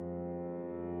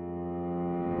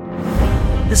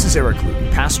This is Eric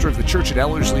Ludy, pastor of the church at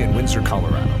Ellerslie in Windsor,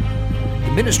 Colorado.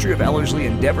 The ministry of Ellerslie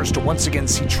endeavors to once again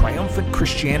see triumphant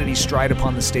Christianity stride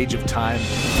upon the stage of time,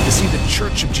 and to see the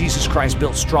Church of Jesus Christ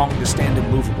built strong to stand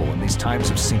immovable in these times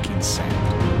of sinking sand.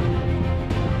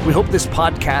 We hope this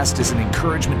podcast is an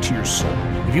encouragement to your soul.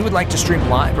 If you would like to stream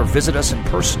live or visit us in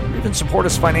person, or even support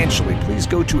us financially, please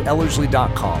go to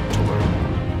ellerslie.com to learn more.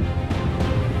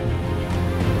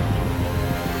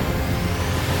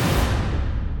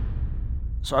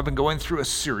 So I've been going through a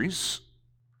series,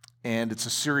 and it's a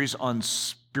series on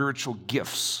spiritual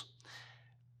gifts.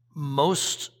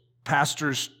 Most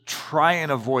pastors try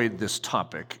and avoid this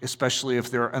topic, especially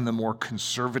if they're on the more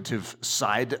conservative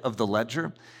side of the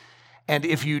ledger. And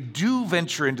if you do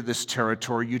venture into this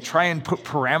territory, you try and put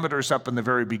parameters up in the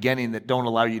very beginning that don't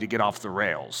allow you to get off the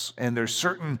rails. And there's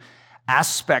certain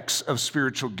aspects of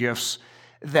spiritual gifts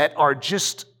that are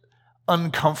just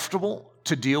uncomfortable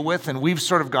to deal with, and we've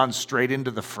sort of gone straight into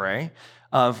the fray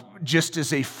of, just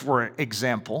as a, for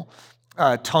example,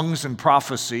 tongues and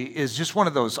prophecy is just one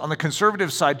of those. On the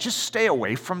conservative side, just stay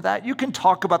away from that. You can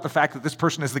talk about the fact that this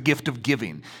person has the gift of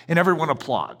giving, and everyone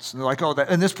applauds. And they're like, oh,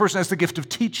 and this person has the gift of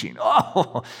teaching.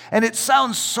 Oh, and it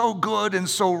sounds so good and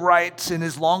so right, and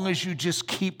as long as you just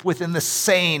keep within the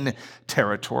sane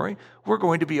territory, we're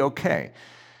going to be okay.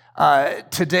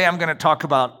 Today I'm going to talk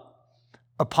about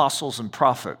apostles and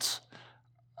prophets.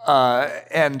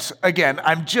 And again,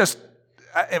 I've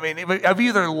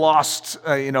either lost,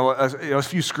 a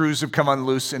few screws have come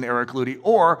unloose in Eric Ludy,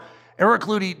 or Eric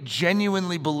Ludy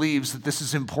genuinely believes that this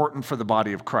is important for the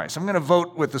body of Christ. I'm going to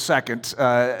vote with the second,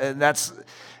 and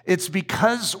it's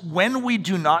because when we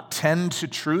do not tend to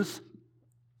truth,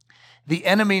 the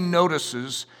enemy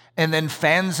notices and then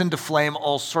fans into flame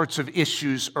all sorts of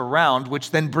issues around,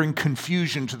 which then bring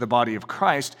confusion to the body of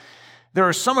Christ. There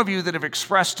are some of you that have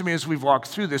expressed to me as we've walked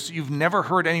through this, you've never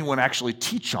heard anyone actually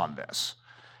teach on this.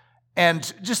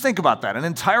 And just think about that, an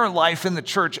entire life in the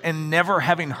church and never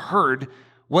having heard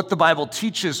what the Bible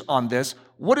teaches on this.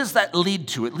 What does that lead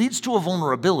to? It leads to a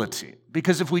vulnerability,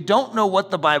 because if we don't know what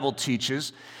the Bible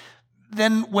teaches,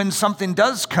 then when something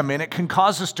does come in, it can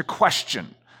cause us to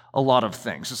question a lot of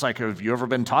things. It's like, have you ever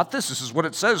been taught this? This is what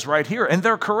it says right here. And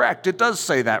they're correct. It does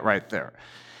say that right there.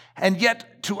 And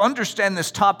yet, to understand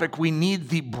this topic, we need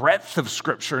the breadth of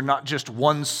Scripture, not just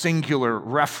one singular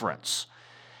reference.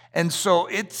 And so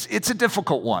it's a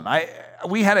difficult one.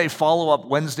 We had a follow-up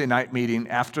Wednesday night meeting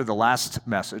after the last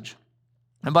message.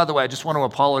 And by the way, I just want to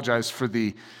apologize for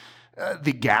the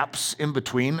gaps in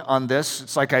between on this.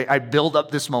 It's like I build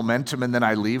up this momentum and then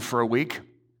I leave for a week.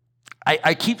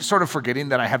 I keep sort of forgetting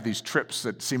that I have these trips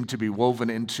that seem to be woven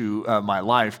into my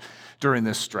life during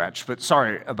this stretch, but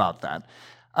sorry about that.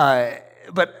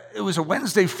 But it was a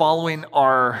Wednesday following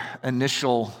our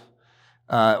initial,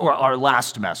 or our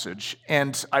last message,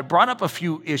 and I brought up a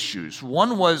few issues.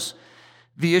 One was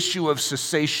the issue of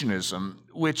cessationism,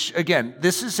 which, again,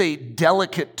 this is a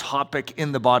delicate topic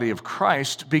in the body of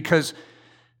Christ, because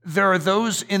there are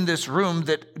those in this room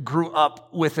that grew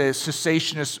up with a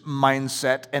cessationist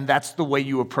mindset, and that's the way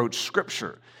you approach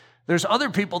Scripture. There's other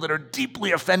people that are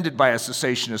deeply offended by a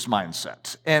cessationist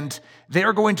mindset, and they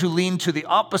are going to lean to the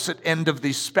opposite end of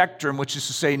the spectrum, which is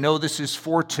to say, no, this is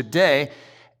for today,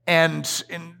 and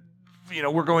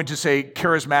we're going to say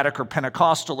charismatic or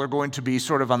Pentecostal are going to be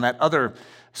sort of on that other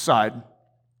side.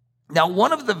 Now,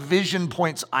 one of the vision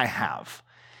points I have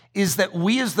is that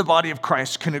we as the body of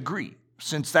Christ can agree,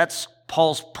 since that's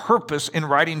Paul's purpose in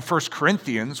writing 1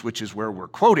 Corinthians, which is where we're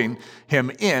quoting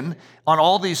him in, on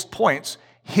all these points.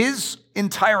 His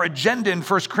entire agenda in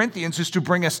 1 Corinthians is to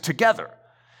bring us together.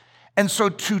 And so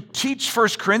to teach 1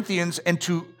 Corinthians and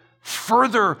to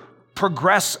further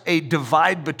progress a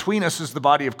divide between us as the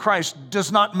body of Christ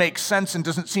does not make sense and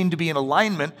doesn't seem to be in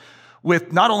alignment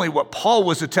with not only what Paul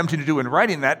was attempting to do in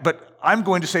writing that, but I'm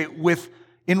going to say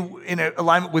in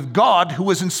alignment with God, who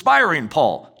was inspiring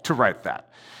Paul to write that.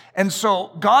 And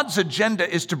so God's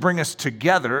agenda is to bring us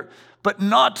together, but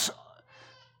not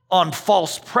on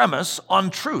false premise, on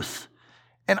truth.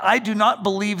 And I do not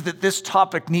believe that this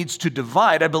topic needs to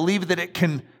divide. I believe that it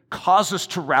can cause us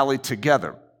to rally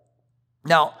together.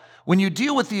 Now, when you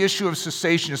deal with the issue of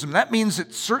cessationism, that means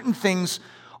that certain things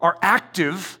are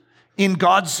active in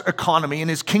God's economy, in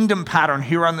his kingdom pattern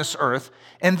here on this earth,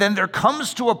 and then there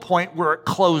comes to a point where it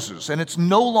closes, and it's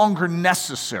no longer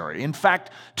necessary. In fact,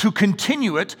 to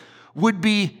continue it would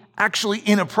be actually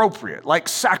inappropriate, like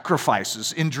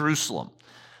sacrifices in Jerusalem.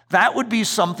 That would be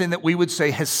something that we would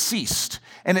say has ceased.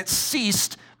 And it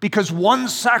ceased because one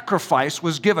sacrifice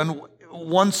was given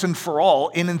once and for all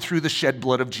in and through the shed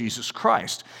blood of Jesus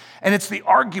Christ. And it's the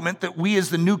argument that we as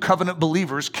the new covenant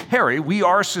believers carry. We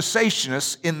are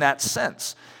cessationists in that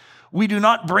sense. We do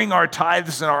not bring our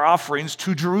tithes and our offerings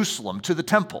to Jerusalem, to the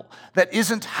temple. That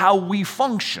isn't how we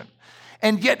function.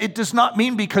 And yet it does not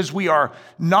mean because we are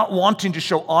not wanting to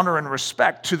show honor and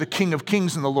respect to the King of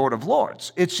Kings and the Lord of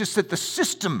Lords. It's just that the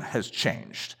system has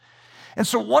changed. And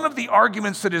so one of the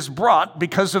arguments that is brought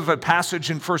because of a passage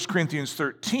in 1 Corinthians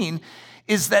 13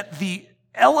 is that the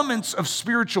elements of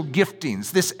spiritual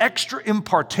giftings, this extra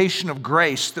impartation of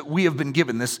grace that we have been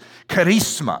given, this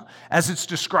charisma, as it's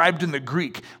described in the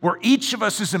Greek, where each of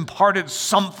us is imparted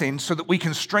something so that we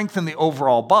can strengthen the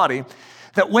overall body,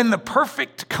 that when the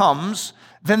perfect comes,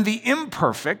 then the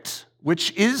imperfect,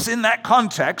 which is in that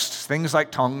context, things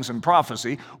like tongues and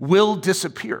prophecy, will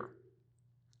disappear,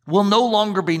 will no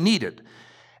longer be needed.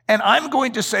 And I'm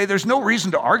going to say there's no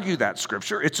reason to argue that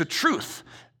scripture. It's a truth.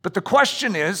 But the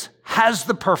question is, has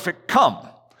the perfect come?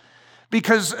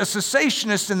 Because a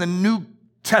cessationist in the New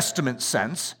Testament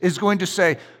sense is going to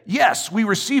say, yes, we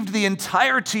received the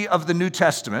entirety of the New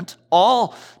Testament.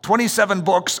 All 27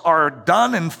 books are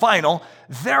done and final.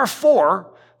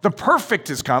 Therefore, the perfect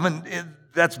has come. And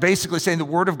that's basically saying the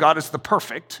Word of God is the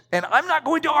perfect. And I'm not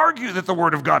going to argue that the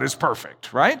Word of God is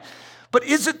perfect, right? But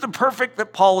is it the perfect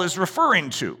that Paul is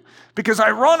referring to? Because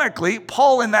ironically,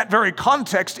 Paul in that very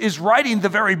context is writing the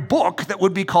very book that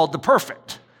would be called the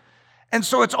perfect. And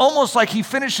so it's almost like he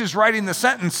finishes writing the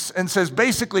sentence and says,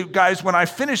 basically, guys, when I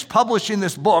finish publishing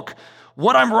this book,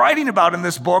 what I'm writing about in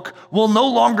this book will no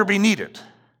longer be needed.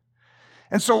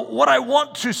 And so what I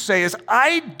want to say is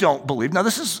I don't believe, now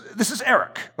this is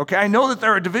Eric, okay? I know that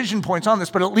there are division points on this,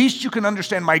 but at least you can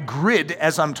understand my grid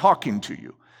as I'm talking to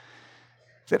you.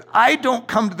 That I don't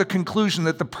come to the conclusion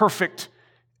that the perfect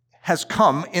has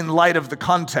come in light of the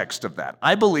context of that.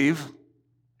 I believe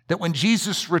that when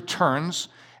Jesus returns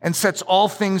and sets all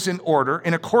things in order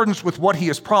in accordance with what he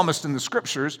has promised in the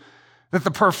scriptures, that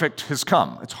the perfect has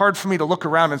come. It's hard for me to look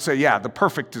around and say, yeah, the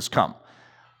perfect has come.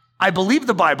 I believe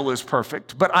the Bible is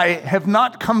perfect, but I have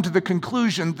not come to the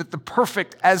conclusion that the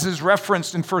perfect, as is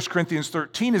referenced in 1 Corinthians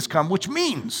 13, has come, which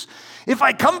means if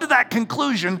I come to that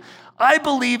conclusion, I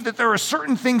believe that there are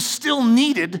certain things still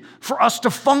needed for us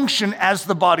to function as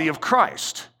the body of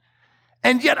Christ.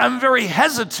 And yet I'm very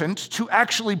hesitant to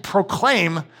actually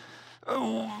proclaim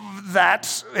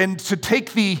that and to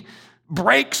take the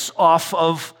brakes off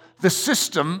of the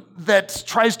system that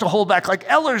tries to hold back. Like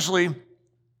Ellerslie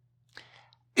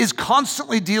is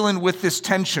constantly dealing with this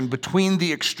tension between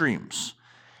the extremes.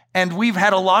 And we've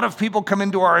had a lot of people come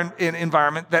into our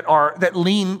environment that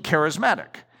lean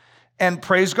charismatic. And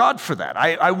praise God for that.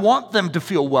 I want them to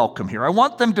feel welcome here. I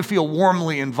want them to feel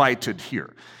warmly invited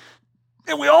here.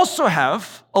 And we also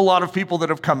have a lot of people that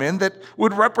have come in that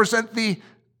would represent the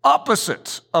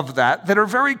opposite of that are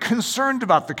very concerned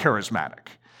about the charismatic,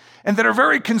 and that are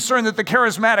very concerned that the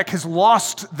charismatic has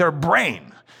lost their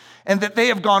brain, and that they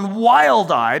have gone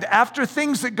wild-eyed after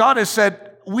things that God has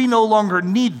said, we no longer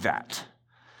need that.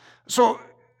 So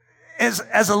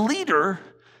as a leader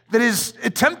that is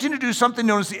attempting to do something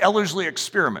known as the Ellerslie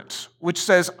experiment, which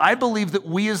says, I believe that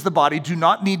we as the body do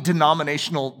not need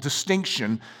denominational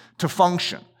distinction to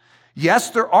function. Yes,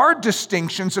 there are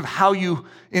distinctions of how you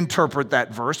interpret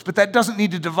that verse, but that doesn't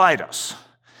need to divide us.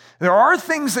 There are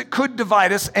things that could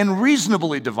divide us and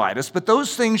reasonably divide us, but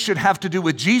those things should have to do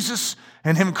with Jesus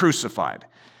and him crucified.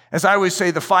 As I always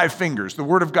say, the 5 fingers, the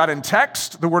Word of God in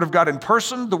text, the Word of God in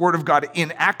person, the Word of God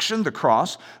in action, the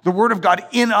cross, the Word of God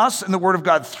in us, and the Word of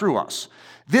God through us.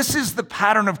 This is the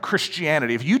pattern of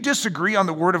Christianity. If you disagree on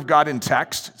the Word of God in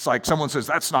text, it's like someone says,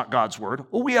 that's not God's Word.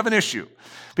 Well, we have an issue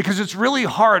because it's really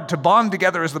hard to bond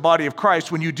together as the body of Christ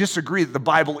when you disagree that the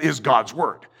Bible is God's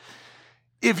Word.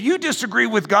 If you disagree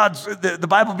with the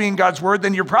Bible being God's Word,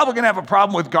 then you're probably going to have a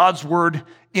problem with God's Word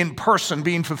in person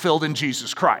being fulfilled in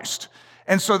Jesus Christ.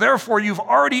 And so therefore, you've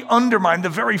already undermined the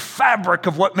very fabric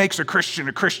of what makes a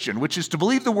Christian, which is to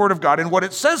believe the Word of God and what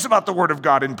it says about the Word of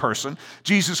God in person,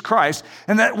 Jesus Christ,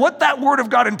 and that what that Word of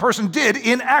God in person did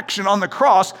in action on the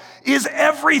cross is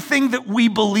everything that we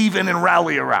believe in and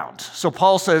rally around. So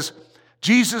Paul says,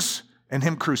 Jesus and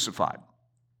him crucified.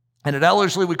 And at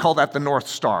Ellerslie, we call that the North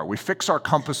Star. We fix our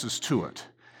compasses to it.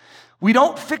 We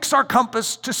don't fix our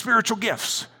compass to spiritual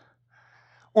gifts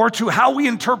or to how we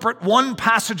interpret one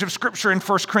passage of Scripture in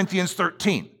 1 Corinthians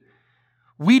 13.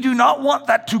 We do not want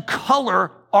that to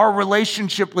color our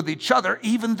relationship with each other,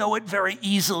 even though it very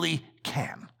easily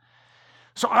can.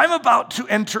 So I'm about to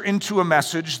enter into a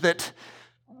message that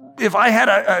if I had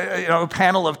a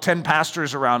panel of 10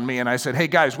 pastors around me and I said, hey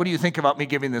guys, what do you think about me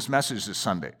giving this message this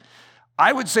Sunday?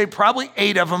 I would say probably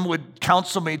 8 of them would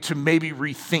counsel me to maybe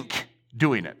rethink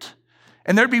doing it.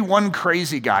 And there'd be one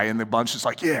crazy guy in the bunch that's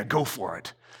like, yeah, go for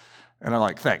it. And I'm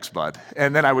like, thanks, bud.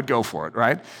 And then I would go for it,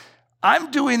 right?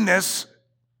 I'm doing this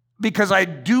because I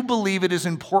do believe it is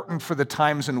important for the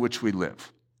times in which we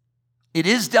live. It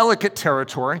is delicate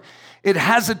territory. It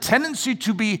has a tendency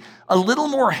to be a little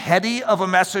more heady of a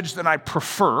message than I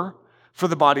prefer for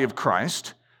the body of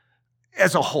Christ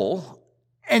as a whole.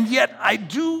 And yet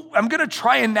I'm going to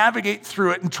try and navigate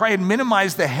through it and try and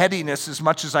minimize the headiness as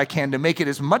much as I can to make it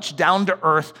as much down to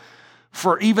earth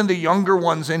for even the younger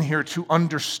ones in here to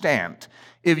understand.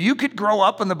 If you could grow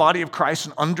up in the body of Christ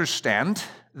and understand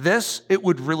this, it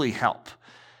would really help.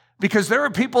 Because there are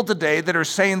people today that are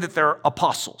saying that they're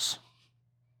apostles.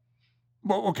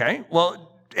 Well, okay,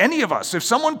 any of us, if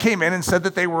someone came in and said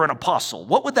that they were an apostle,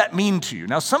 what would that mean to you?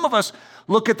 Now, some of us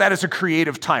look at that as a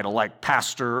creative title, like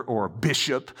pastor or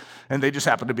bishop, and they just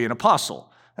happen to be an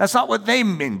apostle. That's not what they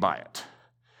mean by it.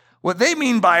 What they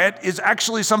mean by it is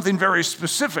actually something very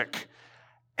specific.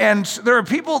 And there are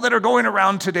people that are going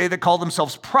around today that call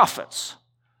themselves prophets.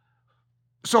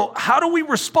 So how do we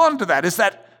respond to that? Is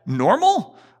that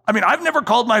normal? I mean, I've never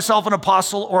called myself an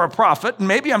apostle or a prophet, and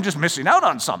maybe I'm just missing out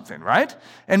on something, right?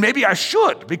 And maybe I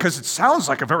should, because it sounds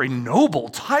like a very noble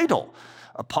title.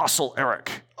 Apostle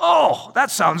Eric. Oh,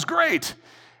 that sounds great.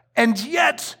 And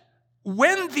yet,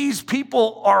 when these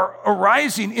people are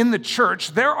arising in the church,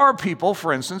 there are people,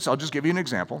 for instance, I'll just give you an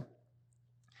example,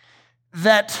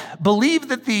 that believe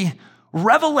that the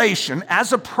revelation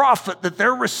as a prophet that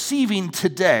they're receiving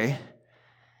today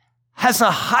has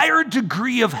a higher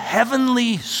degree of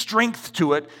heavenly strength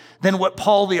to it than what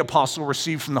Paul the apostle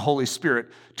received from the Holy Spirit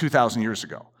 2,000 years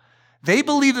ago. They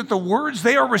believe that the words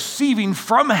they are receiving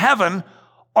from heaven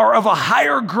are of a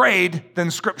higher grade than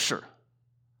Scripture,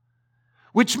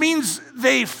 which means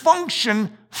they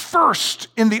function first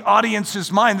in the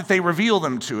audience's mind that they reveal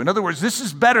them to. In other words, this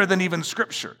is better than even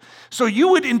Scripture. So you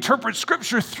would interpret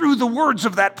Scripture through the words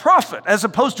of that prophet, as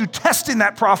opposed to testing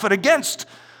that prophet against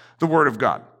the Word of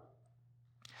God.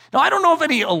 Now, I don't know if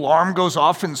any alarm goes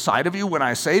off inside of you when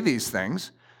I say these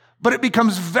things, but it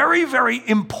becomes very, very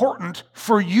important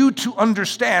for you to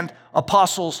understand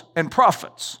apostles and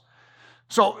prophets.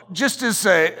 So just as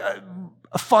a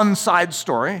fun side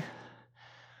story,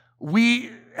 we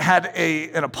had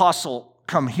an apostle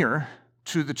come here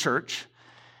to the church,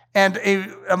 and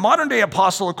a modern-day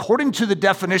apostle, according to the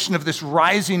definition of this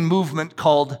rising movement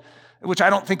called, which I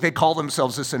don't think they call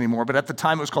themselves this anymore, but at the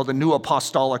time it was called the New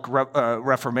Apostolic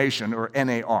Reformation, or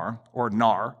NAR, or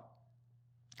NAR.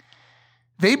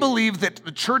 They believe that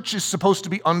the church is supposed to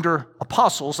be under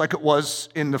apostles like it was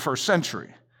in the first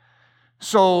century.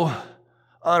 So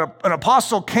an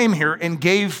apostle came here and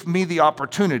gave me the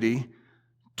opportunity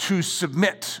to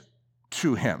submit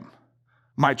to him,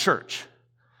 my church.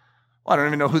 Well, I don't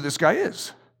even know who this guy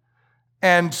is.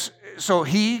 And so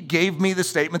he gave me the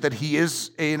statement that he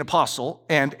is an apostle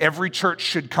and every church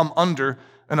should come under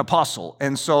an apostle.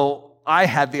 And so I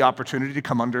had the opportunity to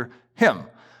come under him,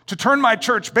 to turn my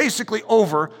church basically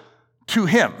over to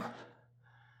him.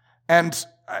 And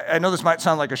I know this might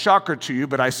sound like a shocker to you,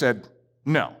 but I said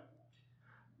no.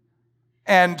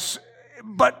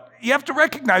 But you have to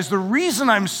recognize the reason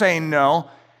I'm saying no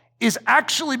is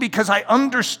actually because I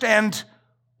understand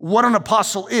what an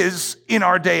apostle is in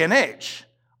our day and age.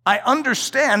 I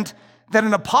understand that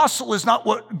an apostle is not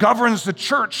what governs the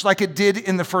church like it did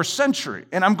in the first century.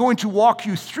 And I'm going to walk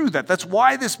you through that. That's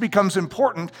why this becomes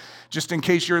important, just in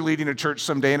case you're leading a church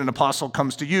someday and an apostle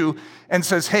comes to you and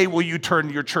says, hey, will you turn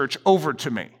your church over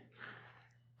to me?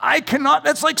 I cannot,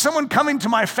 that's like someone coming to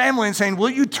my family and saying,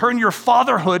 will you turn your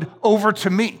fatherhood over to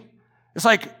me? It's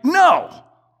like, no.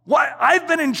 Why? I've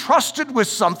been entrusted with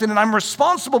something and I'm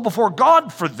responsible before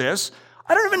God for this.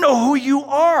 I don't even know who you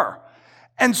are.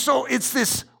 And so it's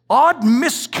this odd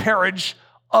miscarriage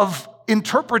of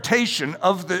interpretation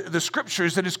of the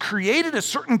scriptures that has created a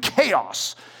certain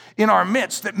chaos in our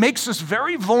midst that makes us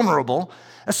very vulnerable,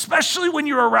 especially when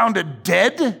you're around a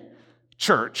dead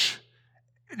church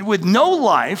with no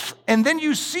life, and then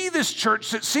you see this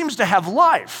church that seems to have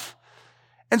life.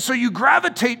 And so you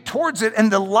gravitate towards it,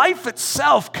 and the life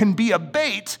itself can be a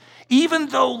bait, even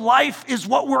though life is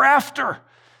what we're after.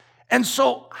 And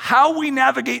so how we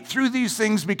navigate through these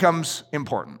things becomes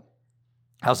important.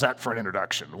 How's that for an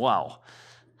introduction? Wow.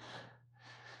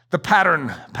 The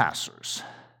pattern passers,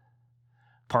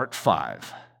 part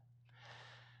 5.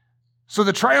 So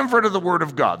the triumvirate of the Word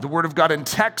of God in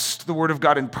text, the Word of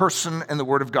God in person, and the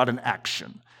Word of God in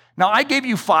action. Now, I gave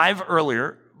you 5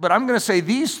 earlier, but I'm going to say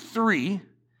these 3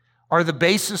 are the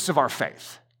basis of our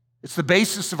faith. It's the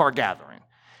basis of our gathering.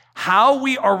 How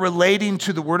we are relating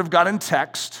to the Word of God in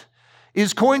text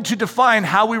is going to define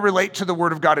how we relate to the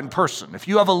Word of God in person. If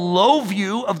you have a low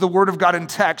view of the Word of God in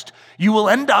text, you will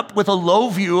end up with a low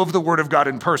view of the Word of God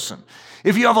in person.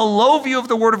 If you have a low view of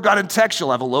the Word of God in text,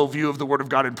 you'll have a low view of the Word of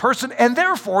God in person, and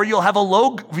therefore you'll have a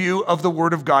low view of the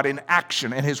Word of God in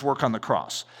action and His work on the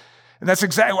cross. And that's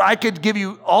exactly, I could give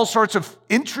you all sorts of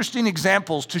interesting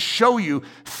examples to show you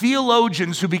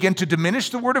theologians who begin to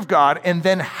diminish the Word of God and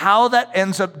then how that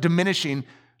ends up diminishing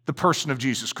the person of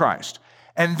Jesus Christ.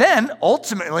 And then,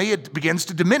 ultimately, it begins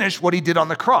to diminish what He did on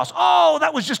the cross. Oh,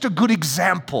 that was just a good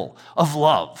example of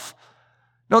love.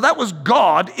 No, that was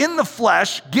God in the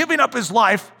flesh giving up His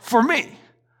life for me.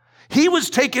 He was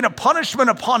taking a punishment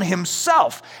upon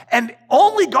Himself, and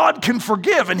only God can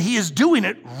forgive, and He is doing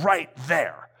it right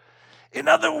there. In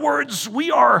other words,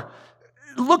 we are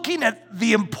looking at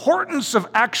the importance of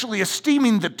actually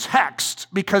esteeming the text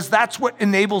because that's what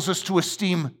enables us to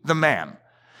esteem the man.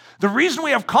 The reason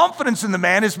we have confidence in the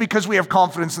man is because we have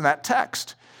confidence in that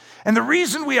text. And the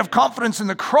reason we have confidence in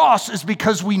the cross is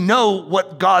because we know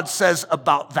what God says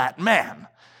about that man.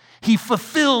 He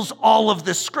fulfills all of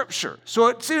this scripture. So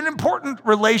it's an important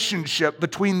relationship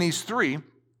between these three.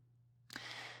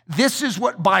 This is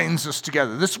what binds us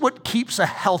together. This is what keeps a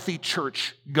healthy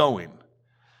church going.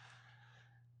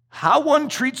 How one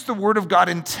treats the Word of God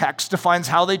in text defines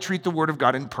how they treat the Word of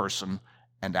God in person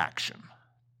and action.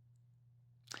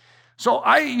 So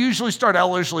I usually start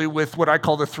elderly with what I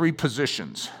call the three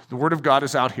positions. The Word of God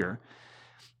is out here.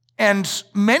 And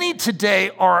many today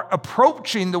are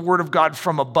approaching the Word of God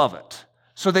from above it.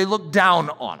 So they look down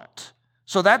on it.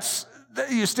 So that's,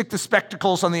 you stick the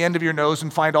spectacles on the end of your nose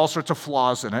and find all sorts of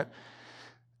flaws in it.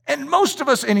 And most of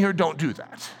us in here don't do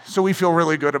that. So we feel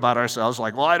really good about ourselves,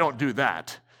 like, well, I don't do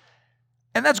that.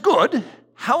 And that's good.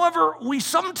 However, we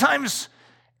sometimes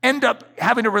end up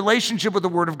having a relationship with the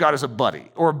Word of God as a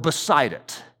buddy or beside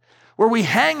it, where we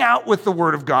hang out with the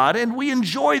Word of God and we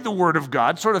enjoy the Word of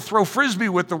God, sort of throw frisbee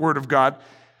with the Word of God,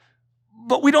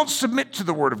 but we don't submit to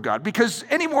the Word of God because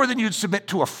any more than you'd submit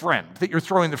to a friend that you're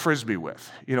throwing the frisbee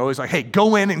with. You know, it's like, hey,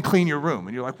 go in and clean your room.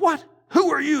 And you're like, what?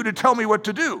 Who are you to tell me what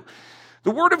to do?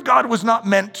 The Word of God was not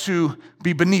meant to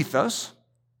be beneath us.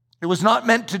 It was not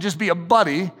meant to just be a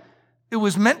buddy. It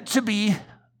was meant to be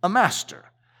a master.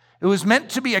 It was meant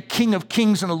to be a King of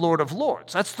Kings and a Lord of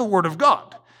Lords. That's the Word of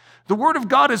God. The Word of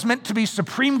God is meant to be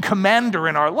supreme commander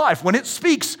in our life. When it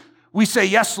speaks, we say,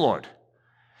 yes, Lord.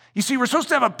 You see, we're supposed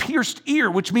to have a pierced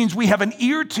ear, which means we have an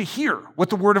ear to hear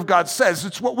what the Word of God says.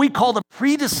 It's what we call the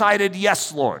pre-decided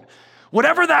yes, Lord.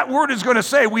 Whatever that word is going to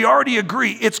say, we already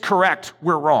agree it's correct,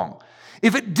 we're wrong.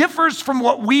 If it differs from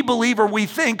what we believe or we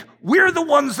think, we're the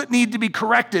ones that need to be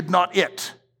corrected, not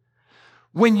it.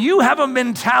 When you have a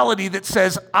mentality that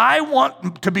says, I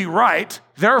want to be right,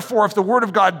 therefore, if the Word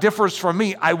of God differs from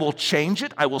me, I will change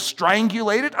it, I will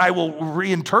strangulate it, I will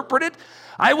reinterpret it,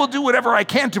 I will do whatever I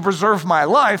can to preserve my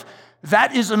life,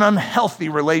 that is an unhealthy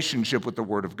relationship with the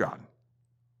Word of God.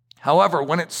 However,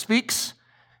 when it speaks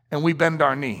and we bend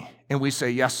our knee and we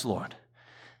say, yes, Lord,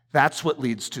 that's what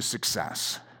leads to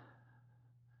success.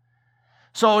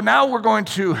 So now we're going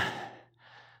to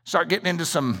start getting into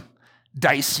some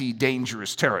dicey,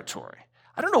 dangerous territory.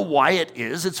 I don't know why it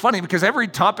is. It's funny because every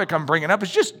topic I'm bringing up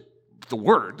is just the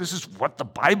Word. This is what the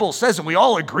Bible says, and we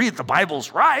all agree that the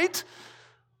Bible's right.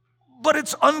 But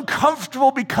it's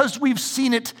uncomfortable because we've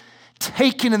seen it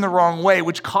taken in the wrong way,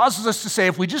 which causes us to say,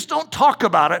 if we just don't talk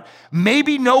about it,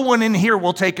 maybe no one in here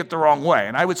will take it the wrong way.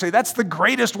 And I would say that's the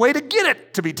greatest way to get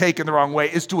it to be taken the wrong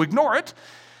way, is to ignore it.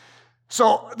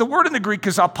 So the word in the Greek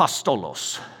is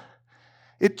apostolos.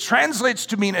 It translates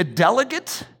to mean a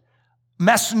delegate,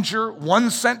 messenger,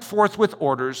 one sent forth with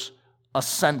orders, a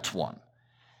sent one.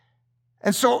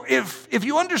 And so if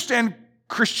you understand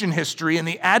Christian history and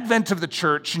the advent of the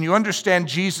church, and you understand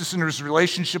Jesus and his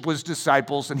relationship with his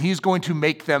disciples, and he's going to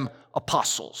make them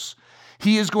apostles.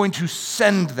 He is going to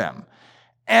send them.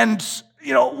 And,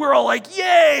 you know, we're all like,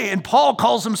 yay! And Paul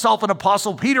calls himself an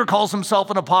apostle. Peter calls himself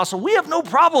an apostle. We have no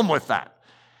problem with that.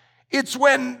 It's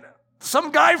when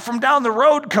some guy from down the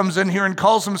road comes in here and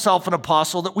calls himself an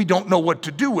apostle that we don't know what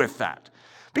to do with that.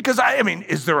 Because, I mean,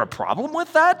 is there a problem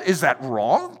with that? Is that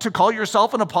wrong to call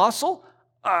yourself an apostle?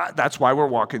 That's why we're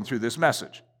walking through this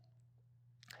message.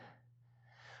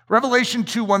 Revelation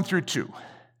 2:1-2.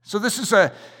 So this is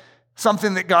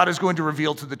something that God is going to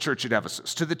reveal to the church at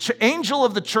Ephesus. To the angel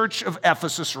of the church of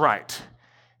Ephesus write,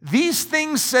 these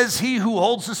things says he who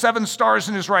holds the 7 stars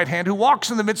in his right hand, who walks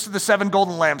in the midst of the 7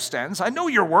 golden lampstands. I know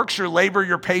your works, your labor,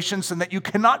 your patience, and that you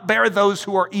cannot bear those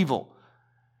who are evil.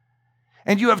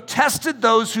 And you have tested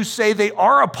those who say they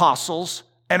are apostles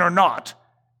and are not,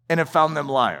 and have found them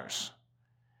liars.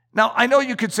 Now, I know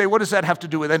you could say, what does that have to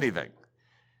do with anything?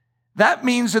 That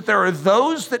means that there are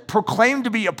those that proclaim to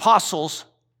be apostles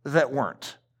that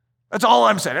weren't. That's all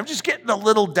I'm saying. I'm just getting a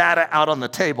little data out on the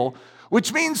table,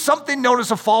 which means something known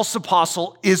as a false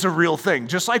apostle is a real thing.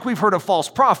 Just like we've heard of false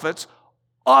prophets,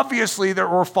 obviously there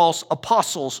were false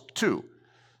apostles too.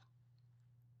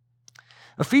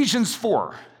 Ephesians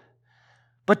 4.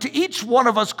 But to each one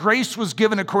of us grace was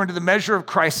given according to the measure of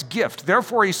Christ's gift.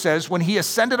 Therefore, he says, when he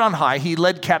ascended on high, he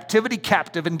led captivity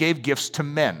captive and gave gifts to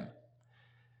men.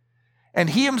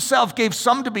 And he himself gave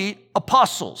some to be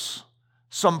apostles,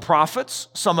 some prophets,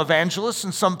 some evangelists,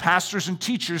 and some pastors and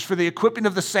teachers for the equipping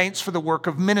of the saints for the work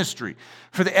of ministry,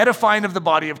 for the edifying of the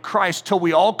body of Christ, till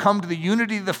we all come to the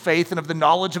unity of the faith and of the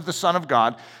knowledge of the Son of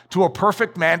God, to a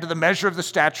perfect man, to the measure of the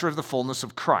stature of the fullness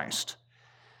of Christ.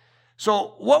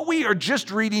 So what we are just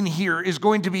reading here is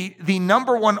going to be the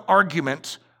number one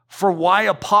argument for why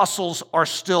apostles are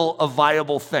still a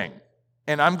viable thing.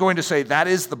 And I'm going to say that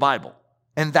is the Bible,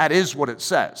 and that is what it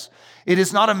says. It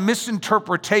is not a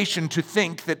misinterpretation to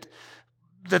think that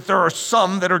there are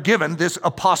some that are given this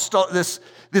charisma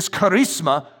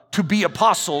to be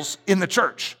apostles in the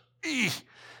church.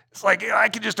 It's like, I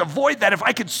could just avoid that. If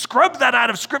I could scrub that out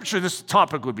of Scripture, this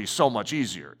topic would be so much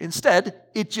easier. Instead,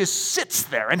 it just sits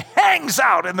there and hangs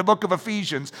out in the book of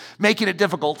Ephesians, making it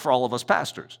difficult for all of us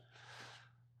pastors.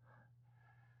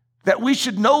 That we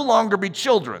should no longer be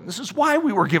children. This is why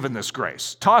we were given this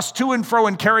grace. Tossed to and fro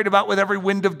and carried about with every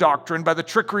wind of doctrine by the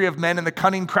trickery of men and the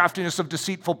cunning craftiness of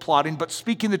deceitful plotting, but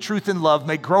speaking the truth in love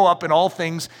may grow up in all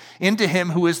things into him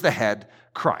who is the head,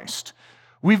 Christ.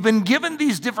 We've been given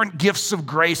these different gifts of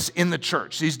grace in the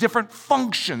church, these different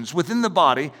functions within the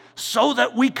body, so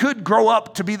that we could grow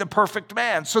up to be the perfect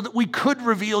man, so that we could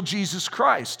reveal Jesus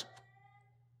Christ.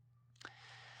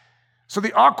 So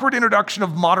the awkward introduction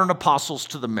of modern apostles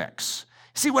to the mix.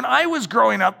 See, when I was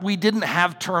growing up, we didn't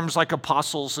have terms like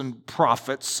apostles and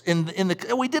prophets.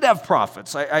 We did have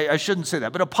prophets. I shouldn't say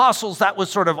that. But apostles, that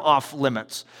was sort of off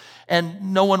limits.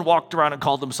 And no one walked around and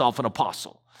called himself an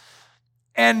apostle.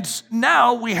 And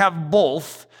now we have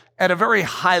both at a very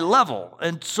high level.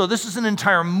 And so this is an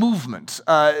entire movement.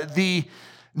 The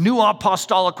New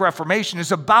Apostolic Reformation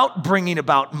is about bringing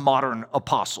about modern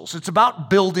apostles. It's about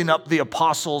building up the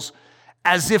apostles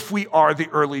as if we are the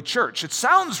early church. It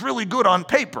sounds really good on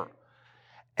paper.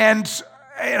 And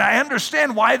I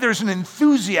understand why there's an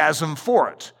enthusiasm for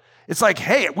it. It's like,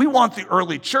 hey, we want the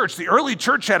early church. The early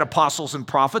church had apostles and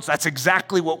prophets. That's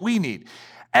exactly what we need.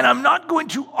 And I'm not going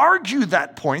to argue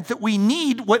that point that we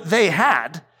need what they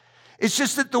had. It's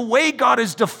just that the way God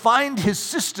has defined his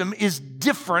system is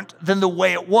different than the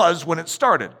way it was when it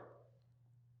started.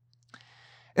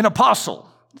 An apostle.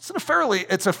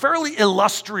 It's a fairly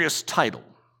illustrious title.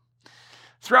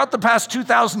 Throughout the past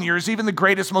 2,000 years, even the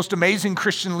greatest, most amazing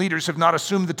Christian leaders have not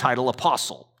assumed the title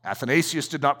apostle. Athanasius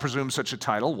did not presume such a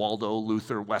title. Waldo,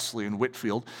 Luther, Wesley, and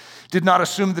Whitefield did not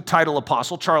assume the title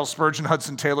apostle. Charles Spurgeon,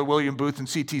 Hudson Taylor, William Booth, and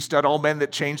C.T. Studd, all men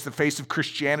that changed the face of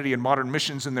Christianity and modern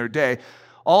missions in their day,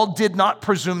 all did not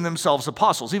presume themselves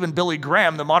apostles. Even Billy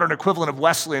Graham, the modern equivalent of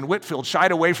Wesley and Whitefield,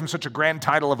 shied away from such a grand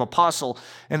title of apostle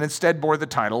and instead bore the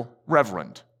title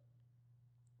reverend.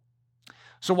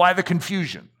 So why the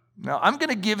confusion? Now, I'm going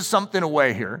to give something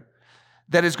away here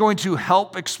that is going to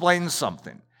help explain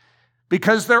something.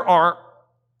 Because there are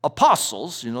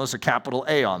apostles, there's a capital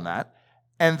A on that,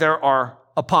 and there are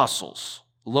apostles,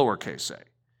 lowercase a.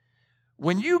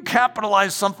 When you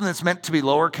capitalize something that's meant to be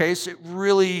lowercase, it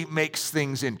really makes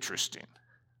things interesting.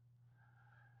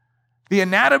 The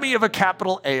anatomy of a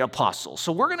capital A apostle.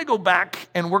 So we're going to go back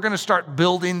and we're going to start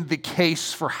building the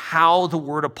case for how the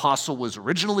word apostle was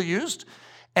originally used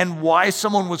and why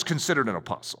someone was considered an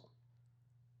apostle.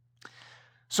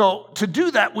 So to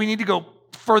do that, we need to go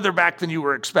further back than you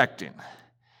were expecting.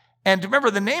 And remember,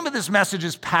 the name of this message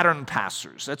is Pattern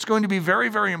Passers. That's going to be very,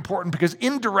 very important because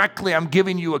indirectly I'm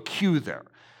giving you a cue there.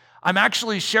 I'm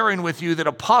actually sharing with you that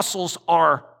apostles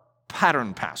are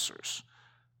pattern passers.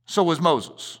 So was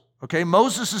Moses. Okay,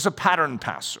 Moses is a pattern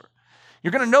passer.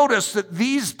 You're going to notice that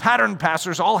these pattern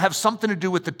passers all have something to do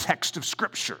with the text of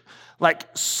Scripture. Like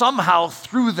somehow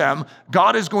through them,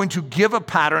 God is going to give a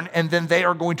pattern and then they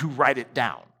are going to write it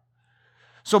down.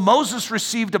 So Moses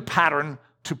received a pattern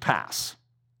to pass.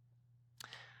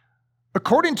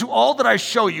 According to all that I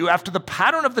show you, after the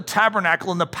pattern of the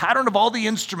tabernacle and the pattern of all the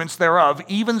instruments thereof,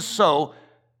 even so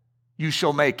you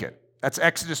shall make it. That's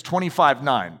Exodus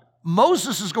 25:9.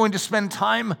 Moses is going to spend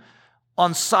time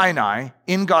on Sinai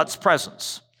in God's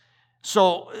presence.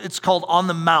 So it's called on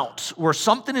the mount, where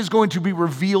something is going to be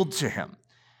revealed to him.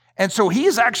 And so he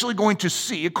is actually going to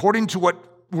see, according to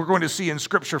what we're going to see in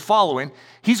Scripture following,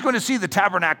 he's going to see the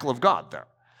tabernacle of God there.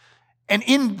 And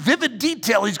in vivid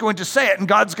detail, he's going to say it, and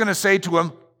God's going to say to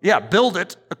him, yeah, build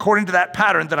it according to that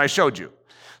pattern that I showed you.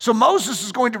 So Moses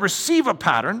is going to receive a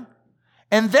pattern,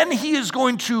 and then he is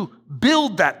going to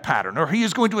build that pattern, or he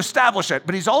is going to establish it,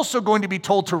 but he's also going to be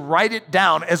told to write it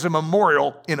down as a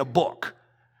memorial in a book.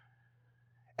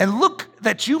 And look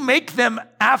that you make them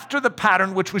after the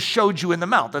pattern which was showed you in the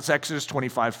mount. That's Exodus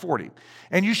 25:40.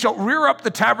 And you shall rear up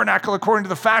the tabernacle according to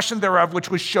the fashion thereof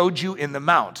which was showed you in the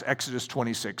mount. Exodus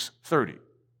 26:30.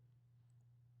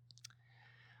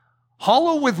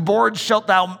 Hollow with boards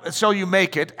shall you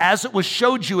make it, as it was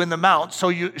showed you in the mount,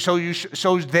 so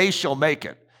they shall make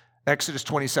it. Exodus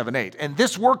 27:8. And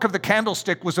this work of the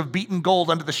candlestick was of beaten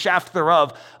gold unto the shaft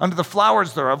thereof, unto the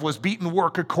flowers thereof was beaten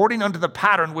work, according unto the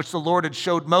pattern which the Lord had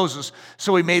showed Moses,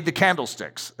 so he made the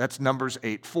candlesticks. That's Numbers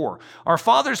 8:4. Our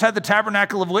fathers had the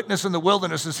tabernacle of witness in the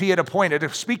wilderness as he had appointed,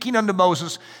 speaking unto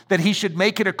Moses that he should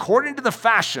make it according to the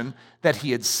fashion that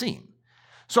he had seen.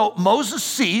 So Moses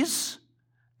sees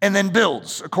and then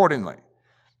builds accordingly.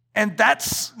 And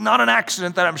that's not an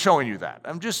accident that I'm showing you that.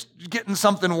 I'm just getting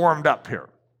something warmed up here.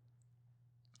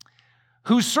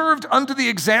 Who served unto the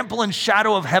example and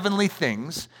shadow of heavenly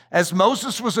things, as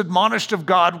Moses was admonished of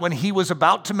God when he was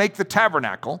about to make the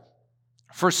tabernacle.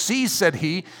 For see, said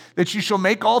he, that you shall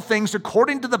make all things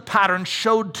according to the pattern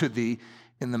showed to thee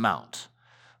in the mount.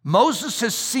 Moses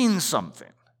has seen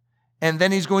something, and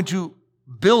then he's going to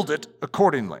build it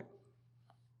accordingly.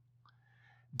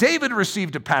 David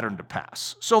received a pattern to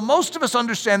pass. So most of us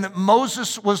understand that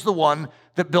Moses was the one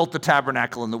that built the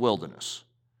tabernacle in the wilderness.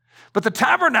 But the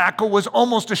tabernacle was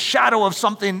almost a shadow of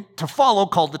something to follow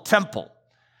called the temple.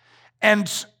 And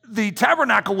the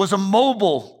tabernacle was a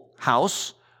mobile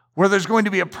house where there's going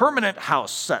to be a permanent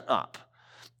house set up.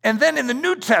 And then in the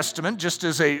New Testament, just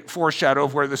as a foreshadow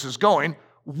of where this is going,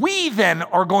 we then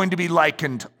are going to be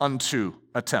likened unto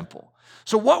a temple.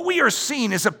 So what we are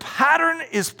seeing is a pattern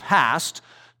is passed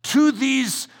to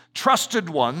these trusted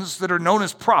ones that are known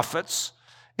as prophets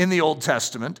in the Old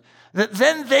Testament, that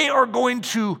then they are going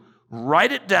to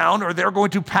write it down, or they're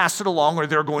going to pass it along, or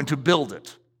they're going to build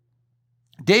it.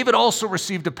 David also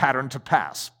received a pattern to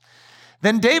pass.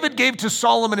 Then David gave to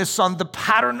Solomon his son the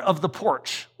pattern of the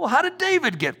porch. Well, how did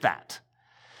David get that?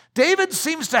 David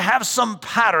seems to have some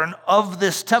pattern of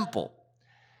this temple,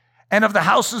 and of the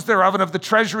houses thereof, and of the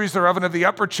treasuries thereof, and of the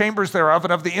upper chambers thereof,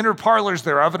 and of the inner parlors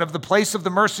thereof, and of the place of the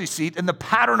mercy seat, and the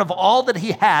pattern of all that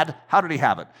he had. How did he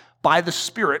have it? By the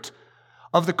Spirit,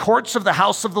 of the courts of the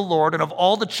house of the Lord, and of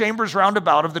all the chambers round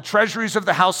about, of the treasuries of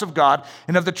the house of God,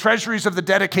 and of the treasuries of the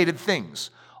dedicated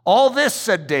things. All this,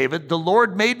 said David, the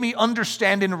Lord made me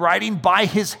understand in writing by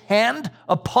his hand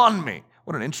upon me.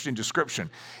 What an interesting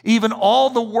description. Even all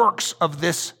the works of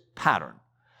this pattern.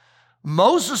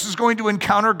 Moses is going to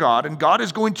encounter God, and God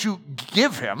is going to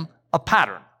give him a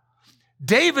pattern.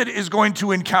 David is going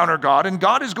to encounter God, and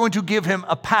God is going to give him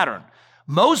a pattern.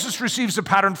 Moses receives a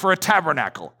pattern for a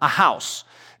tabernacle, a house.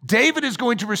 David is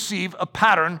going to receive a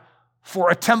pattern for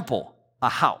a temple, a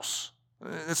house.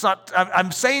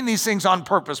 I'm saying these things on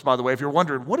purpose, by the way, if you're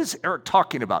wondering, what is Eric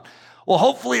talking about? Well,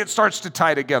 hopefully it starts to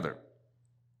tie together.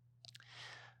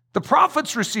 The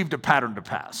prophets received a pattern to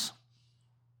pass.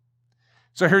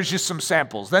 So here's just some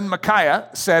samples. Then Micaiah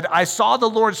said, I saw the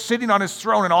Lord sitting on his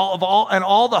throne and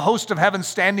all the host of heaven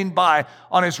standing by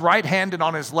on his right hand and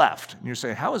on his left. And you're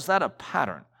saying, how is that a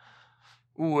pattern?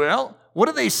 Well, what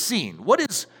are they seeing? What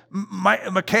is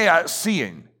Micaiah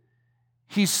seeing?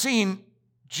 He's seeing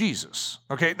Jesus.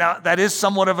 Okay, now that is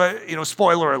somewhat of a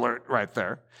spoiler alert right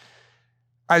there.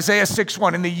 Isaiah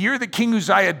 6:1, in the year that King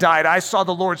Uzziah died, I saw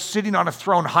the Lord sitting on a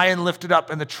throne high and lifted up,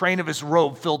 and the train of his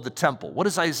robe filled the temple. What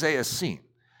is Isaiah seeing?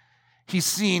 He's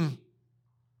seeing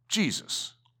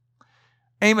Jesus.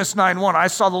 Amos 9:1, I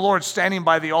saw the Lord standing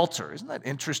by the altar. Isn't that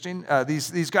interesting?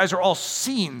 These guys are all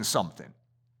seeing something.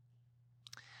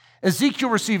 Ezekiel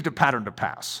received a pattern to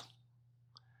pass.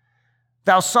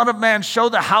 Thou son of man, show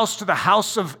the house to the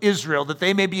house of Israel, that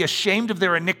they may be ashamed of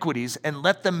their iniquities, and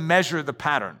let them measure the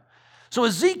pattern. So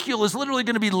Ezekiel is literally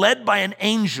going to be led by an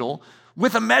angel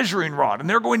with a measuring rod, and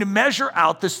they're going to measure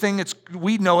out this thing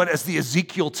we know it as the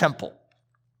Ezekiel temple,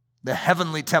 the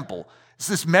heavenly temple. It's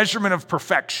this measurement of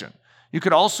perfection. You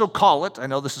could also call it, I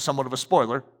know this is somewhat of a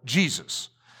spoiler, Jesus.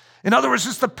 In other words,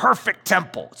 it's the perfect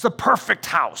temple. It's the perfect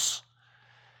house.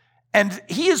 And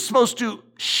he is supposed to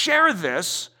share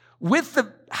this with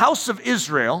the house of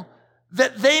Israel,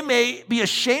 that they may be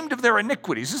ashamed of their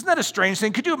iniquities. Isn't that a strange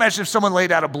thing? Could you imagine if someone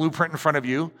laid out a blueprint in front of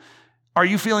you? Are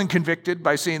you feeling convicted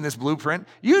by seeing this blueprint?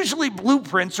 Usually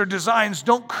blueprints or designs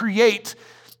don't create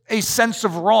a sense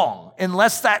of wrong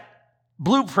unless that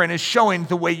blueprint is showing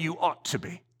the way you ought to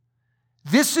be.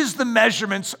 This is the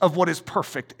measurements of what is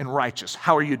perfect and righteous.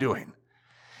 How are you doing?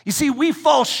 You see, we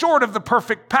fall short of the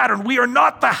perfect pattern. We are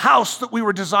not the house that we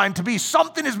were designed to be.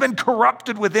 Something has been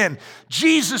corrupted within.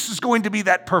 Jesus is going to be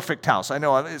that perfect house. I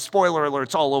know, spoiler alert,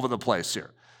 it's all over the place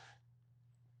here.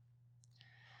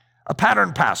 A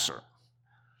pattern passer.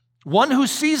 One who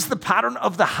sees the pattern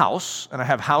of the house, and I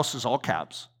have house as all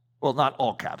caps. Well, not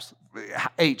all caps.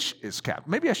 H is capped.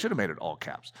 Maybe I should have made it all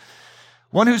caps.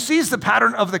 One who sees the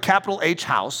pattern of the capital H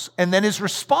house and then is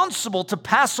responsible to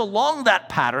pass along that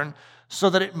pattern so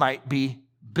that it might be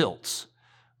built.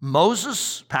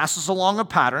 Moses passes along a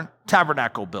pattern,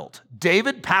 tabernacle built.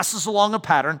 David passes along a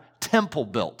pattern, temple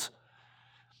built.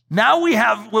 Now we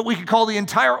have what we could call the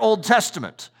entire Old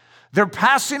Testament. They're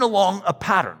passing along a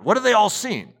pattern. What are they all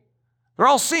seeing? They're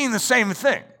all seeing the same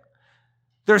thing.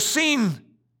 They're seeing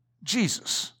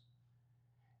Jesus.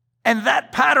 And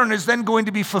that pattern is then going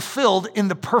to be fulfilled in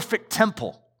the perfect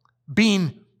temple,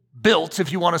 being built,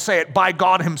 if you want to say it, by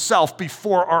God himself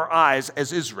before our eyes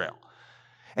as Israel.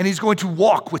 And he's going to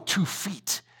walk with 2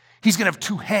 feet. He's going to have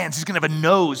 2 hands. He's going to have a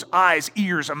nose, eyes,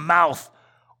 ears, a mouth.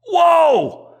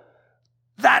 Whoa!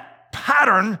 That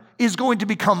pattern is going to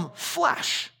become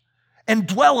flesh and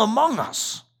dwell among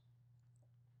us.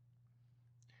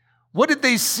 What did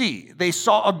they see? They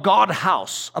saw a God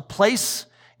house, a place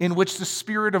in which the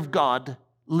Spirit of God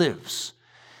lives.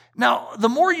 Now, the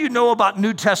more you know about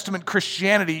New Testament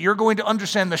Christianity, you're going to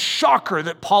understand the shocker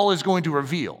that Paul is going to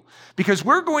reveal. Because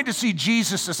we're going to see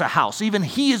Jesus as a house. Even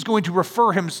he is going to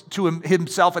refer to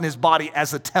himself and his body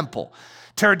as a temple.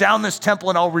 Tear down this temple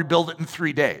and I'll rebuild it in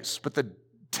 3 days. But the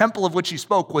temple of which he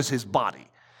spoke was his body.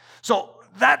 So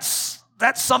that's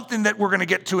something that we're going to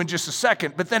get to in just a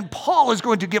second. But then Paul is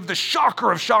going to give the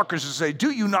shocker of shockers and say,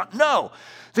 do you not know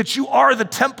that you are the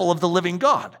temple of the living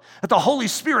God? That the Holy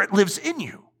Spirit lives in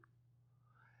you?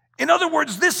 In other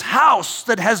words, this house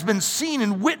that has been seen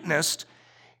and witnessed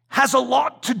has a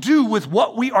lot to do with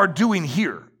what we are doing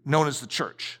here, known as the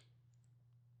church.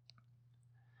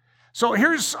 So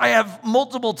I have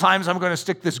multiple times I'm going to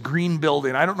stick this green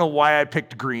building. I don't know why I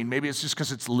picked green. Maybe it's just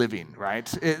because it's living,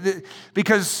 right?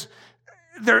 Because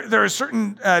there are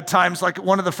certain times, like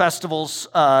one of the festivals,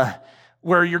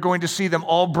 where you're going to see them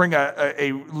all bring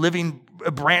a living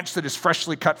branch that is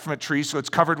freshly cut from a tree, so it's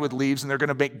covered with leaves, and they're going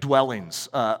to make dwellings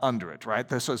under it, right?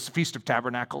 So it's the Feast of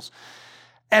Tabernacles.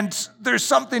 And there's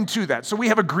something to that. So we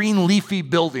have a green leafy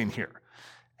building here.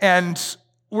 And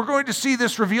we're going to see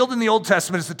this revealed in the Old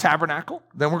Testament as the tabernacle.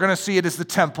 Then we're going to see it as the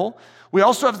temple. We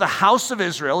also have the house of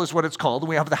Israel, is what it's called, and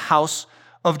we have the house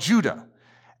of Judah.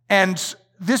 And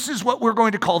this is what we're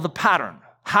going to call the pattern.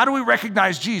 How do we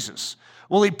recognize Jesus?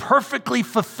 Well, he perfectly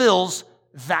fulfills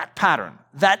that pattern.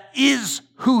 That is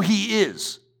who he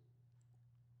is.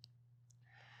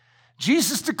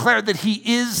 Jesus declared that he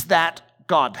is that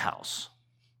God house.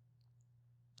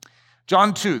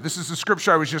 John 2, this is the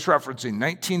scripture I was just referencing,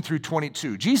 19 through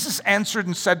 22. Jesus answered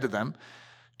and said to them,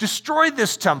 "Destroy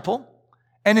this temple,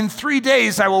 and in 3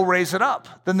 days I will raise it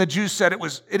up." Then the Jews said,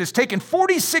 it has taken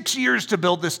 46 years to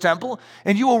build this temple,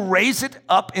 and you will raise it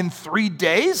up in 3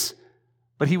 days?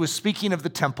 But he was speaking of the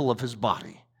temple of his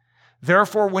body.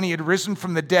 Therefore, when he had risen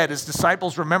from the dead, his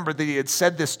disciples remembered that he had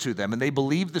said this to them, and they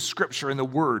believed the scripture and the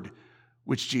word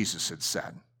which Jesus had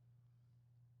said.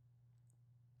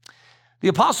 The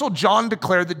Apostle John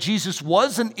declared that Jesus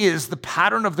was and is the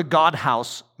pattern of the God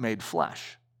house made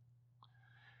flesh.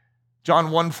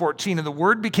 John 1:14, "And the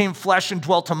Word became flesh and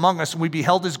dwelt among us, and we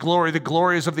beheld his glory. The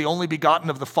glory is of the only begotten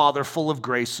of the Father, full of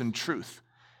grace and truth."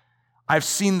 I've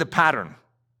seen the pattern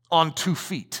on 2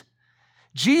 feet.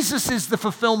 Jesus is the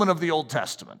fulfillment of the Old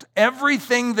Testament.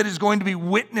 Everything that is going to be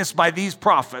witnessed by these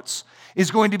prophets is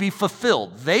going to be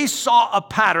fulfilled. They saw a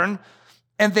pattern,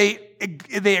 and they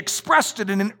expressed it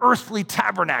in an earthly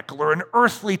tabernacle or an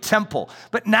earthly temple.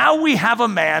 But now we have a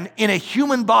man in a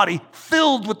human body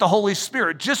filled with the Holy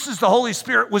Spirit. Just as the Holy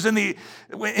Spirit was in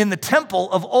the temple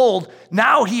of old,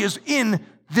 now he is in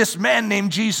this man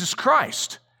named Jesus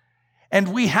Christ. And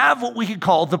we have what we could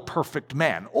call the perfect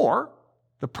man, or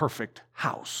the perfect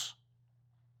house.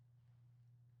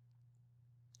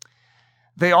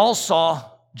 They all saw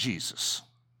Jesus.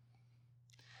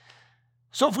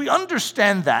 So if we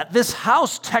understand that, this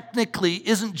house technically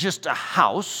isn't just a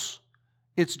house,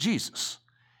 it's Jesus.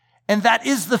 And that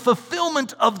is the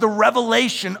fulfillment of the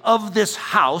revelation of this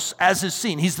house as is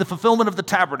seen. He's the fulfillment of the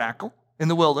tabernacle in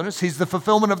the wilderness. He's the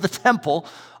fulfillment of the temple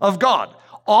of God.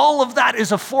 All of that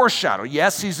is a foreshadow.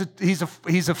 Yes, he's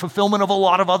a fulfillment of a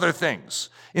lot of other things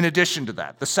in addition to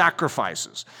that, the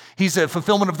sacrifices. He's a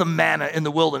fulfillment of the manna in the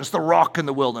wilderness, the rock in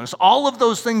the wilderness. All of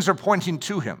those things are pointing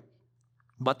to him.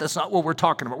 But that's not what we're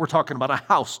talking about. We're talking about a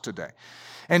house today.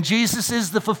 And Jesus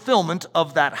is the fulfillment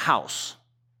of that house.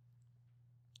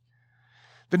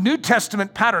 The New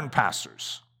Testament pattern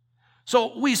passers.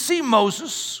 So we see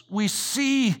Moses, we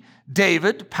see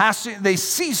David passing, they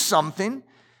see something,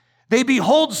 they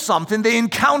behold something, they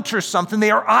encounter something,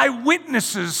 they are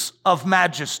eyewitnesses of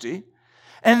majesty,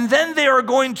 and then they are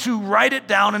going to write it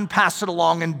down and pass it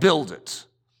along and build it.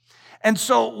 And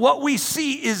so what we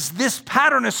see is this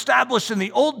pattern established in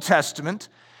the Old Testament,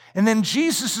 and then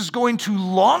Jesus is going to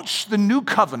launch the new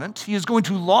covenant. He is going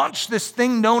to launch this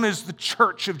thing known as the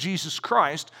church of Jesus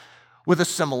Christ with a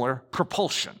similar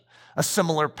propulsion, a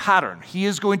similar pattern. He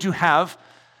is going to have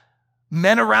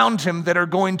men around him that are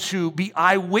going to be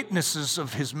eyewitnesses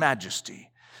of his majesty,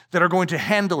 that are going to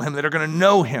handle him, that are going to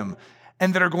know him,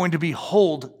 and that are going to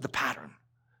behold the pattern.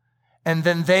 And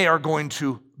then they are going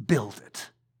to build it.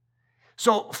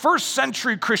 So first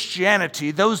century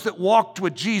Christianity, those that walked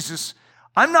with Jesus,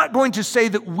 I'm not going to say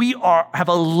that we have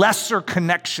a lesser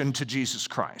connection to Jesus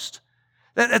Christ.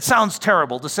 That sounds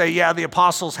terrible to say, yeah, the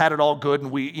apostles had it all good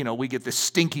and we get this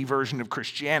stinky version of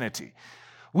Christianity.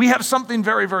 We have something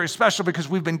very, very special because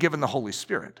we've been given the Holy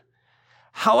Spirit.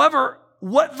 However,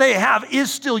 what they have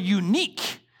is still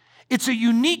unique. It's a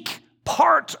unique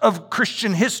part of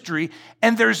Christian history,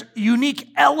 and there's unique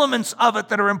elements of it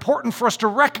that are important for us to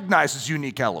recognize as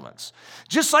unique elements.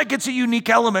 Just like it's a unique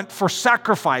element for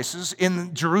sacrifices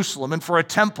in Jerusalem and for a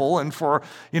temple and for,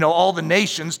 all the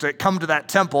nations to come to that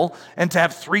temple and to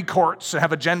have 3 courts, to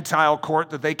have a Gentile court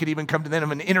that they could even come to, then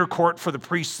have an inner court for the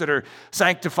priests that are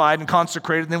sanctified and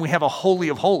consecrated, and then we have a Holy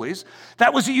of Holies.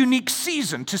 That was a unique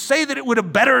season. To say that it would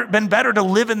have been better to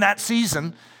live in that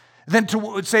season than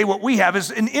to say what we have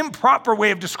is an improper way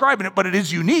of describing it, but it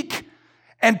is unique.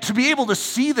 And to be able to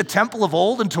see the temple of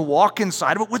old and to walk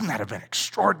inside of it, wouldn't that have been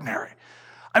extraordinary?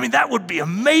 I mean, that would be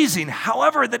amazing.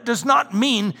 However, that does not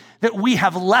mean that we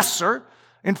have lesser.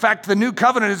 In fact, the new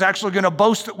covenant is actually going to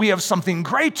boast that we have something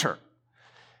greater.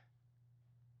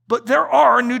 But there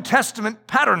are New Testament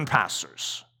pattern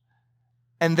passers,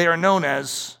 and they are known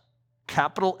as,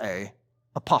 capital A,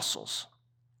 apostles.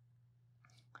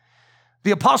 The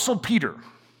Apostle Peter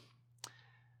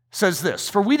says this,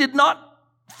 "For we did not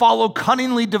follow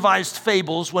cunningly devised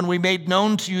fables when we made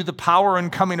known to you the power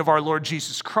and coming of our Lord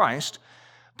Jesus Christ,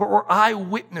 but were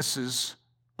eyewitnesses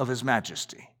of his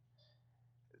majesty."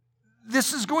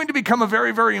 This is going to become a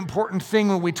very, very important thing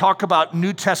when we talk about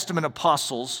New Testament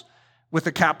apostles with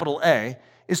a capital A,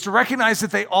 is to recognize that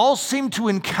they all seem to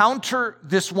encounter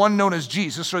this one known as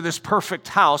Jesus, or this perfect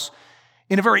house,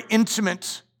 in a very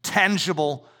intimate,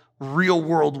 tangible,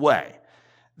 real-world way.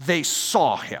 They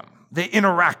saw him. They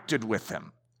interacted with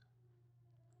him.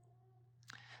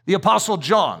 The Apostle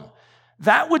John,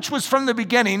 "That which was from the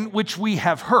beginning, which we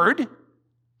have heard,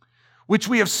 which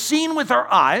we have seen with our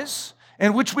eyes,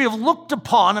 and which we have looked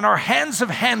upon and our hands have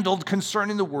handled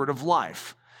concerning the word of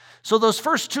life." So those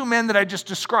first 2 men that I just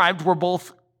described were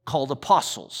both called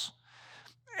apostles.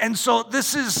 And so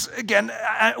this is, again,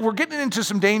 we're getting into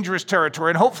some dangerous territory,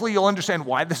 and hopefully you'll understand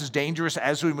why this is dangerous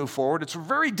as we move forward. It's a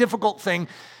very difficult thing.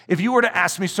 If you were to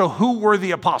ask me, so who were the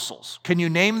apostles? Can you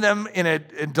name them in a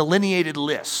delineated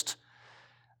list?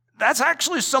 That's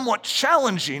actually somewhat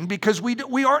challenging because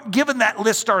we aren't given that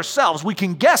list ourselves. We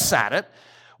can guess at it.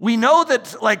 We know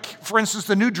that, like, for instance,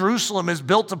 the New Jerusalem is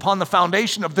built upon the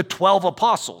foundation of the 12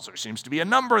 apostles. There seems to be a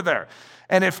number there.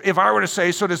 And if I were to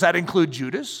say, so does that include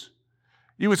Judas?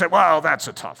 You would say, well, that's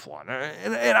a tough one.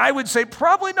 And I would say,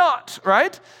 probably not,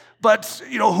 right? But,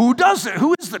 who does it?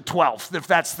 Who is the 12th, if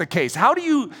that's the case? How do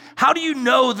you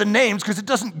know the names? Because it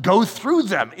doesn't go through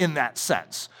them in that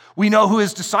sense. We know who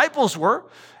his disciples were,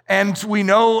 and we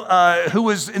know who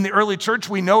was in the early church.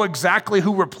 We know exactly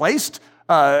who replaced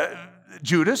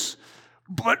Judas.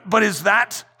 But is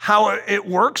that how it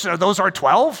works? Are those our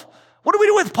 12? What do we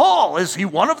do with Paul? Is he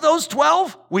one of those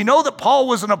 12? We know that Paul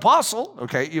was an apostle.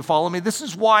 Okay, you follow me? This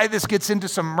is why this gets into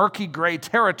some murky gray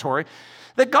territory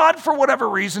that God, for whatever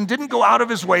reason, didn't go out of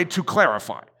his way to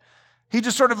clarify. He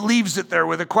just sort of leaves it there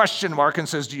with a question mark and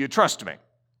says, do you trust me?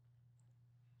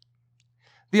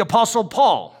 The apostle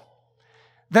Paul.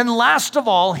 "Then last of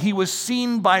all, he was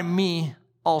seen by me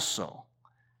also."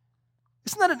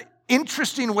 Isn't that an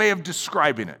interesting way of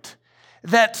describing it?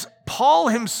 That Paul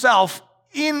himself,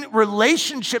 in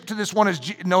relationship to this one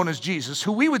known as Jesus,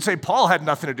 who we would say Paul had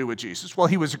nothing to do with Jesus. Well,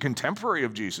 he was a contemporary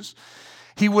of Jesus.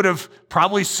 He would have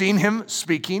probably seen him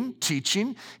speaking,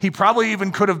 teaching. He probably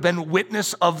even could have been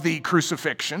witness of the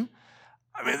crucifixion.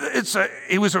 I mean,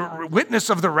 he was a witness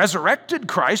of the resurrected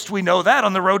Christ. We know that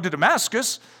on the road to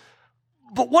Damascus.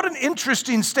 But what an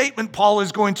interesting statement Paul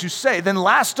is going to say. Then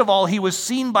last of all, he was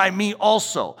seen by me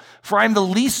also, for I am the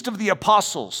least of the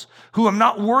apostles, who am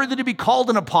not worthy to be called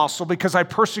an apostle because I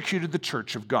persecuted the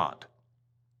church of God.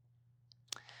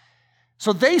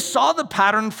 So they saw the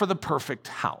pattern for the perfect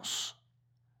house.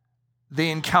 They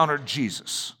encountered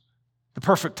Jesus, the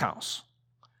perfect house.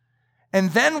 And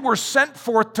then were sent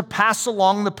forth to pass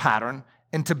along the pattern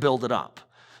and to build it up.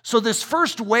 So this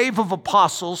first wave of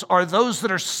apostles are those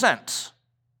that are sent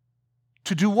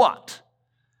to do what?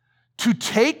 To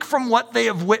take from what they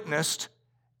have witnessed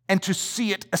and to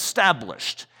see it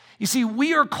established. You see,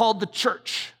 we are called the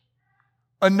church.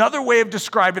 Another way of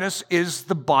describing us is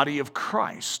the body of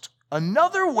Christ.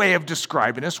 Another way of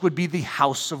describing us would be the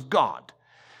house of God.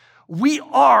 We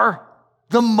are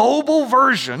the mobile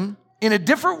version in a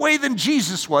different way than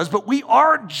Jesus was, but we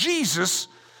are Jesus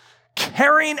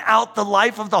carrying out the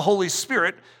life of the Holy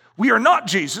Spirit. We are not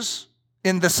Jesus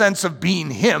in the sense of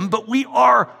being him, but we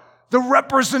are the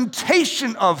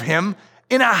representation of him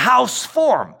in a house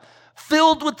form,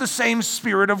 filled with the same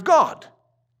Spirit of God.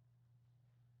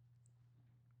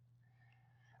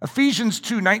 Ephesians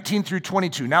 2:19 through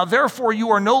 22. Now therefore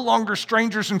you are no longer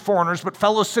strangers and foreigners, but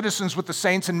fellow citizens with the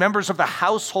saints and members of the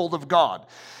household of God,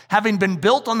 having been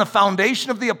built on the foundation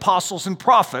of the apostles and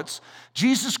prophets,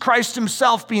 Jesus Christ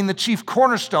himself being the chief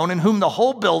cornerstone, in whom the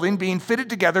whole building, being fitted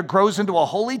together, grows into a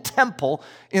holy temple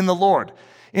in the Lord,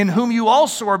 in whom you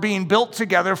also are being built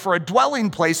together for a dwelling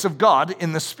place of God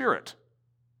in the Spirit.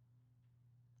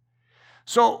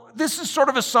 So this is sort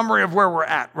of a summary of where we're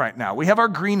at right now. We have our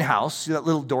greenhouse, see that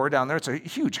little door down there? It's a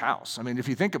huge house. I mean, if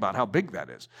you think about how big that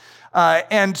is.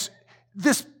 And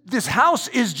this house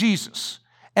is Jesus.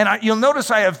 And you'll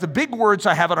notice I have the big words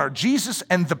I have on our Jesus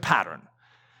and the pattern.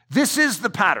 This is the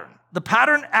pattern. The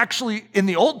pattern actually in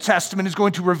the Old Testament is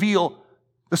going to reveal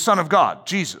the Son of God,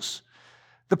 Jesus.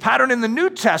 The pattern in the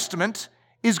New Testament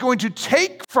is going to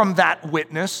take from that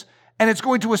witness and it's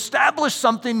going to establish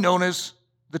something known as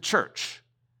the church.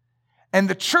 And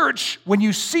the church, when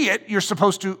you see it, you're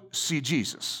supposed to see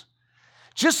Jesus.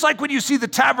 Just like when you see the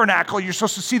tabernacle, you're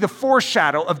supposed to see the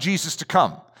foreshadow of Jesus to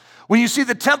come. When you see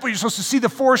the temple, you're supposed to see the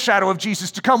foreshadow of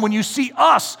Jesus to come. When you see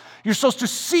us, you're supposed to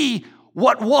see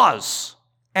what was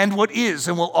and what is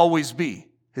and will always be.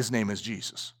 His name is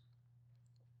Jesus.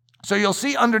 So you'll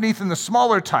see underneath in the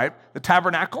smaller type, the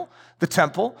tabernacle, the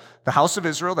temple, the house of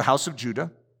Israel, the house of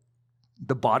Judah,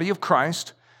 the body of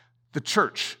Christ, the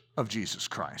church of Jesus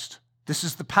Christ. This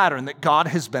is the pattern that God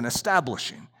has been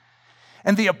establishing.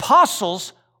 And the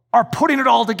apostles are putting it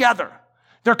all together.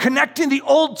 They're connecting the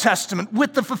Old Testament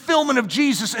with the fulfillment of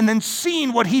Jesus and then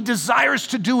seeing what he desires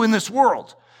to do in this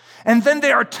world. And then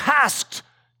they are tasked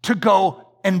to go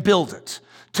and build it,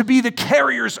 to be the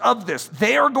carriers of this.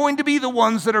 They are going to be the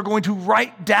ones that are going to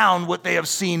write down what they have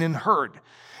seen and heard.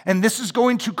 And this is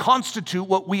going to constitute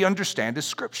what we understand as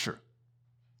Scripture.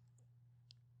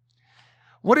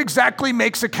 What exactly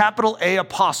makes a capital A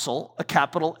apostle a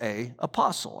capital A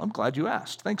apostle? I'm glad you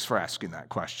asked. Thanks for asking that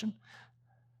question.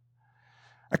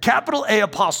 A capital A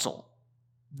apostle.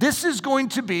 This is going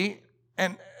to be,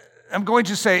 and I'm going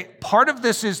to say, part of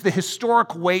this is the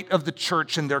historic weight of the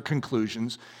church and their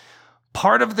conclusions.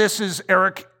 Part of this is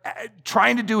Eric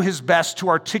trying to do his best to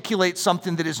articulate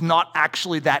something that is not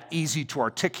actually that easy to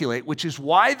articulate, which is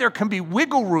why there can be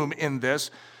wiggle room in this,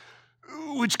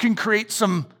 which can create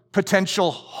some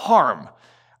potential harm.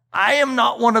 I am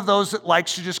not one of those that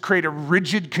likes to just create a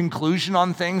rigid conclusion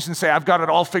on things and say, I've got it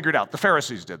all figured out. The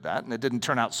Pharisees did that, and it didn't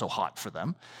turn out so hot for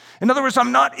them. In other words,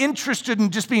 I'm not interested in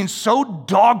just being so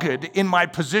dogged in my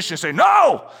position, say,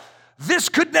 no, this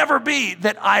could never be,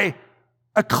 that I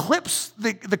eclipse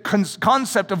the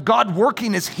concept of God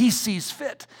working as he sees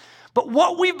fit. But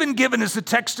what we've been given is the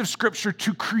text of Scripture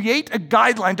to create a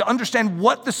guideline to understand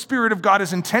what the Spirit of God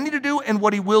is intending to do and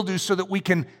what he will do so that we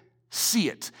can see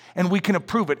it and we can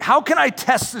approve it. How can I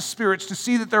test the spirits to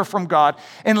see that they're from God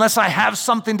unless I have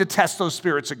something to test those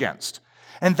spirits against?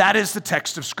 And that is the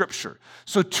text of Scripture.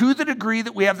 So to the degree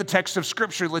that we have the text of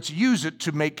Scripture, let's use it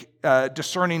to make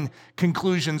discerning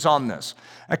conclusions on this.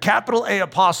 A capital A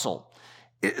apostle.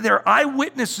 They're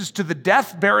eyewitnesses to the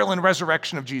death, burial, and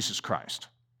resurrection of Jesus Christ.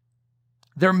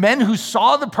 They're men who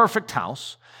saw the perfect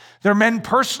house. They're men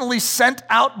personally sent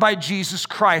out by Jesus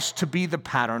Christ to be the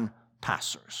pattern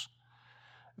passers.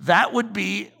 That would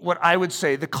be what I would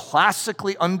say the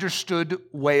classically understood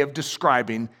way of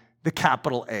describing the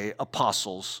capital A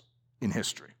apostles in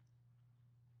history.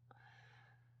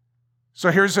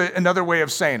 So here's another way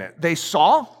of saying it. They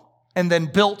saw and then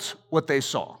built what they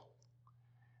saw.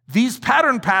 These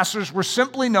pattern passers were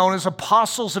simply known as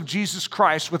apostles of Jesus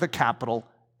Christ with a capital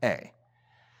A.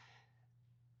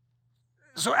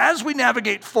 So as we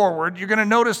navigate forward, you're going to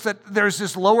notice that there's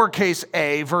this lowercase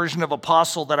a version of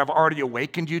apostle that I've already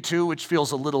awakened you to, which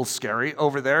feels a little scary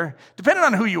over there, depending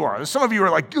on who you are. Some of you are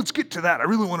like, let's get to that. I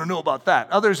really want to know about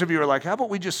that. Others of you are like, how about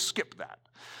we just skip that?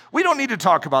 We don't need to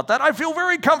talk about that. I feel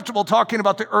very comfortable talking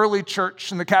about the early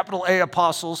church and the capital A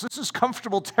apostles. This is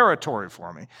comfortable territory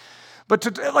for me.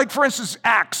 But like, for instance,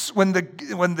 Acts, when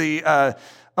the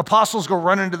apostles go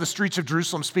run into the streets of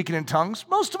Jerusalem speaking in tongues,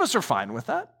 most of us are fine with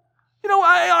that. You know,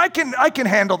 I can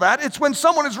handle that. It's when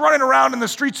someone is running around in the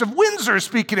streets of Windsor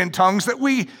speaking in tongues that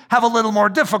we have a little more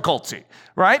difficulty,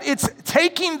 right? It's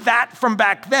taking that from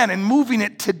back then and moving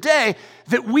it today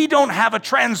that we don't have a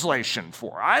translation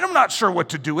for. I'm not sure what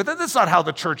to do with it. That's not how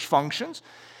the church functions.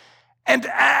 And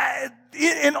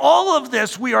in all of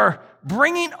this, we are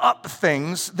bringing up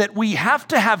things that we have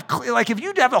to have clear. Like if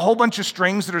you have a whole bunch of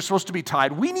strings that are supposed to be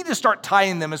tied, we need to start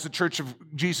tying them as the Church of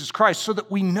Jesus Christ so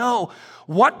that we know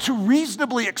what to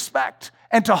reasonably expect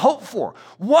and to hope for.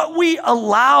 What we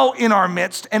allow in our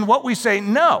midst and what we say,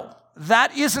 no,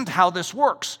 that isn't how this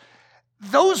works.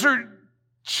 Those are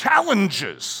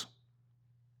challenges.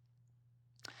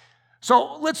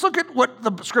 So let's look at what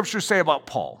the scriptures say about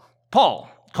Paul. Paul,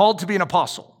 called to be an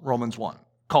apostle, Romans 1.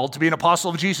 Called to be an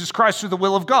apostle of Jesus Christ through the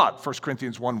will of God, 1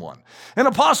 Corinthians 1:1. An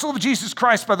apostle of Jesus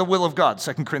Christ by the will of God,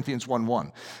 2 Corinthians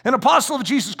 1:1. An apostle of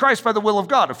Jesus Christ by the will of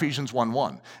God, Ephesians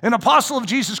 1:1. An apostle of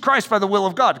Jesus Christ by the will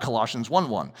of God, Colossians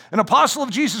 1:1. An apostle of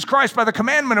Jesus Christ by the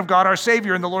commandment of God, our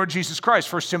Savior and the Lord Jesus Christ,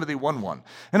 1 Timothy 1:1.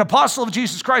 An apostle of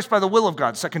Jesus Christ by the will of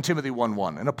God, 2 Timothy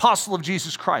 1:1. An apostle of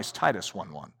Jesus Christ, Titus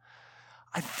 1:1.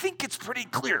 I think it's pretty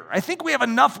clear. I think we have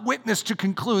enough witness to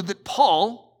conclude that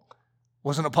Paul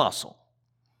was an apostle.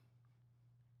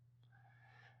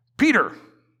 Peter,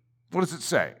 what does it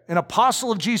say? An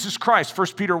apostle of Jesus Christ,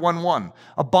 1 Peter 1:1.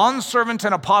 A bondservant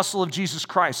and apostle of Jesus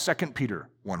Christ, 2 Peter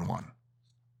 1:1.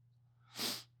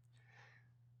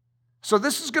 So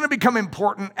this is going to become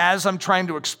important as I'm trying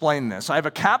to explain this. I have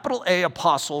a capital A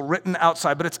apostle written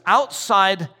outside, but it's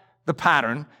outside the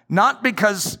pattern, not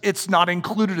because it's not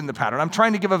included in the pattern. I'm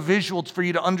trying to give a visual for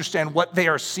you to understand what they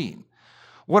are seeing.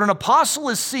 What an apostle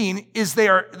is seeing is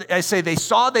they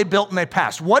saw, they built, and they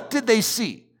passed. What did they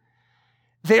see?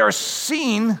 They are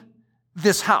seeing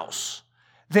this house.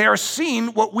 They are seeing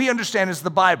what we understand as the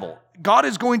Bible. God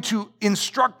is going to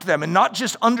instruct them and not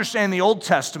just understand the Old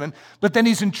Testament, but then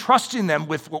he's entrusting them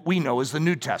with what we know as the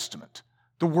New Testament,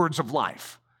 the words of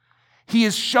life. He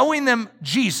is showing them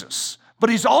Jesus, but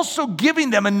he's also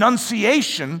giving them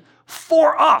enunciation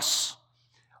for us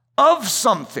of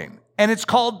something. And it's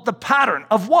called the pattern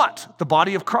of what? The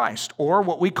body of Christ, or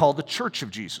what we call the Church of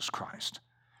Jesus Christ.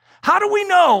 How do we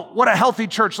know what a healthy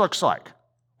church looks like?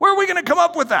 Where are we going to come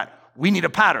up with that? We need a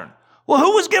pattern. Well,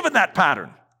 who was given that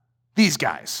pattern? These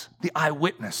guys, the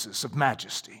eyewitnesses of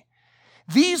majesty.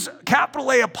 These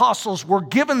capital A apostles were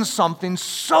given something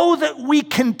so that we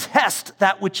can test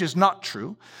that which is not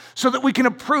true, so that we can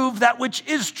approve that which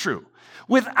is true.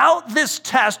 Without this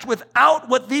test, without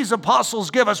what these apostles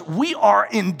give us, we are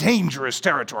in dangerous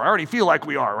territory. I already feel like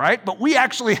we are, right? But we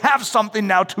actually have something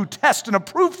now to test and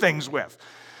approve things with.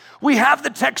 We have the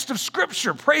text of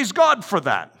Scripture. Praise God for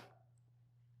that.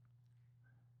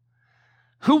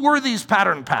 Who were these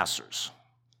pattern passers?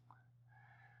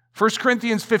 1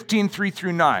 Corinthians 15,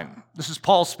 3-9. This is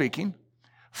Paul speaking.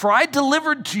 For I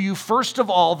delivered to you first of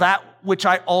all that which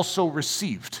I also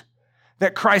received,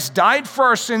 that Christ died for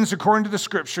our sins according to the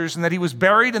Scriptures, and that he was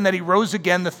buried, and that he rose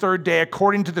again the third day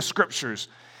according to the Scriptures,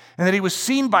 and that he was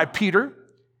seen by Peter,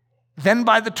 then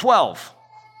by the 12.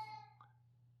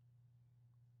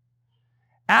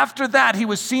 After that, he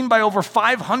was seen by over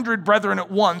 500 brethren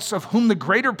at once, of whom the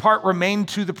greater part remain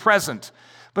to the present,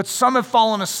 but some have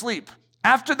fallen asleep.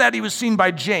 After that, he was seen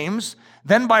by James,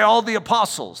 then by all the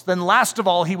apostles. Then last of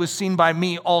all, he was seen by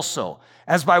me also,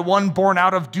 as by one born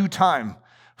out of due time.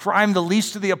 For I am the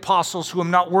least of the apostles, who am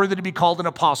not worthy to be called an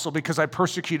apostle, because I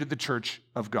persecuted the church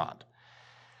of God.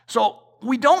 So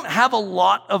we don't have a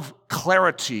lot of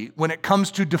clarity when it comes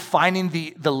to defining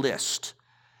the list.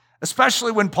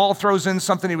 Especially when Paul throws in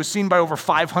something, he was seen by over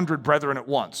 500 brethren at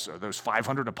once. Are those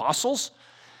 500 apostles?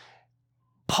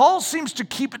 Paul seems to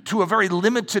keep it to a very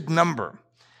limited number.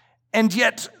 And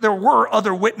yet there were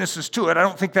other witnesses to it. I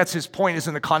don't think that's his point, is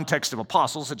in the context of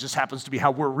apostles. It just happens to be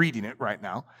how we're reading it right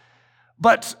now.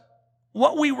 But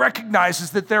what we recognize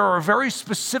is that there are very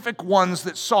specific ones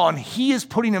that saw, and he is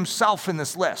putting himself in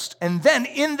this list. And then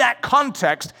in that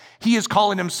context, he is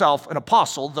calling himself an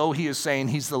apostle, though he is saying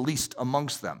he's the least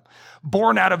amongst them.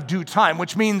 Born out of due time,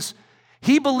 which means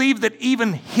he believed that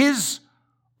even his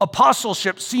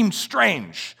apostleship seemed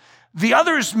strange. The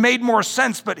others made more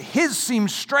sense, but his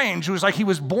seemed strange. It was like he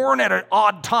was born at an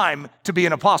odd time to be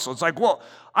an apostle. It's like, well,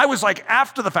 I was like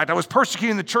after the fact. I was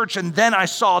persecuting the church, and then I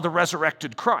saw the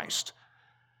resurrected Christ.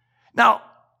 Now,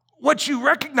 what you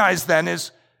recognize then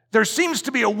is there seems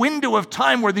to be a window of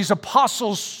time where these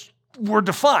apostles were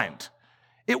defined.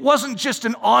 It wasn't just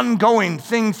an ongoing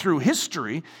thing through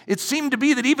history. It seemed to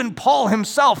be that even Paul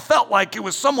himself felt like it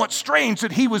was somewhat strange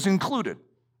that he was included.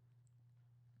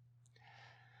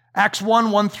 Acts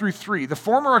 1:1-3. The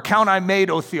former account I made,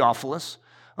 O Theophilus,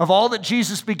 of all that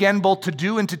Jesus began both to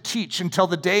do and to teach until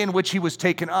the day in which he was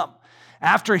taken up,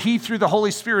 after he, through the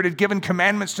Holy Spirit, had given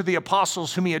commandments to the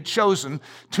apostles whom he had chosen,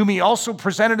 to whom he also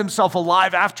presented himself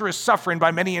alive after his suffering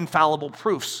by many infallible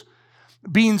proofs,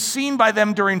 being seen by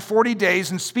them during 40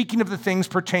 days and speaking of the things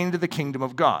pertaining to the kingdom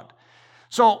of God.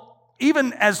 So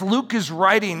even as Luke is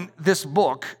writing this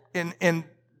book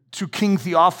to King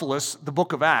Theophilus, the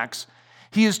book of Acts,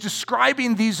 he is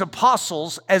describing these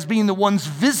apostles as being the ones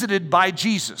visited by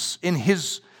Jesus in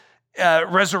his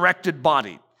resurrected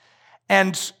body.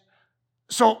 And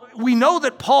so we know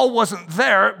that Paul wasn't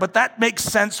there, but that makes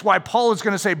sense why Paul is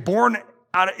going to say born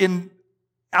out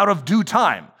of due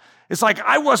time. It's like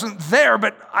I wasn't there,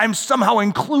 but I'm somehow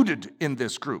included in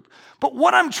this group. But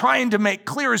what I'm trying to make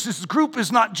clear is this group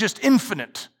is not just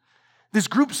infinite. This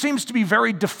group seems to be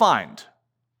very defined.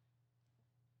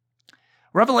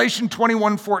 Revelation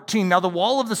 21:14, now the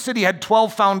wall of the city had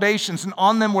 12 foundations, and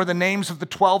on them were the names of the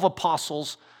 12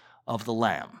 apostles of the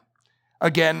Lamb.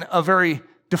 Again, a very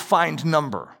defined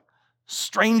number,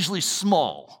 strangely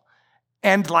small.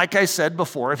 And like I said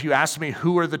before, if you ask me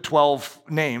who are the 12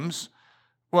 names,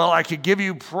 well, I could give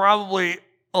you probably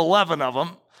 11 of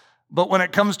them, but when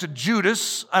it comes to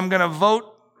Judas, I'm going to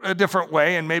vote a different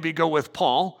way and maybe go with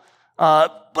Paul.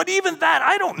 But even that,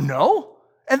 I don't know.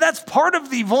 And that's part of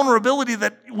the vulnerability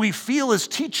that we feel as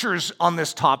teachers on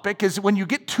this topic is when you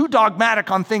get too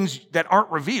dogmatic on things that aren't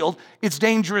revealed, it's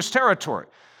dangerous territory.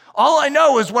 All I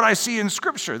know is what I see in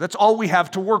Scripture. That's all we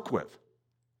have to work with.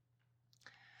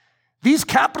 These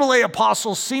capital A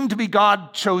apostles seem to be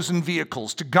God-chosen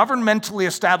vehicles to governmentally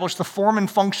establish the form and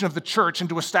function of the church and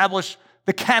to establish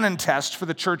the canon test for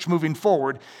the church moving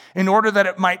forward in order that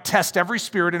it might test every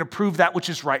spirit and approve that which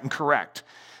is right and correct.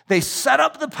 They set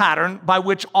up the pattern by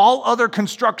which all other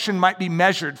construction might be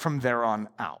measured from there on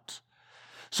out.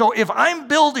 So if I'm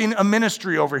building a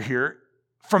ministry over here,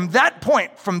 from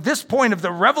this point of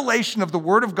the revelation of the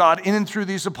Word of God in and through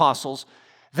these apostles,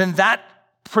 then that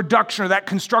production or that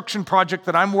construction project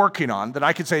that I'm working on, that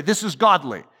I could say this is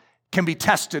godly, can be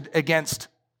tested against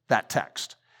that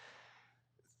text.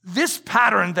 This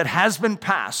pattern that has been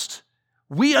passed,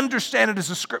 we understand it as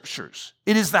the Scriptures.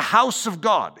 It is the house of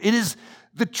God. It is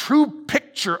the true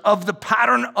picture of the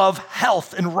pattern of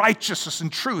health and righteousness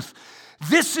and truth.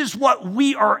 This is what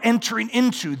we are entering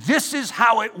into. This is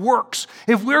how it works.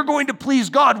 If we're going to please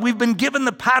God, we've been given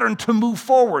the pattern to move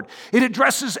forward. It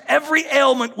addresses every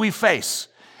ailment we face,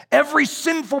 every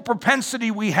sinful propensity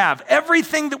we have,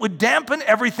 everything that would dampen,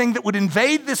 everything that would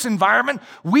invade this environment.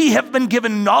 We have been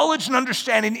given knowledge and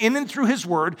understanding in and through His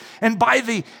Word, and by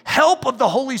the help of the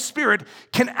Holy Spirit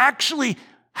can actually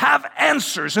have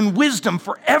answers and wisdom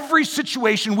for every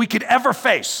situation we could ever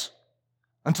face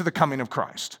unto the coming of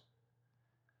Christ.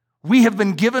 We have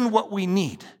been given what we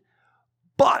need,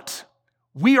 but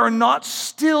we are not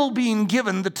still being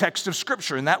given the text of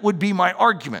Scripture, and that would be my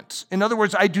argument. In other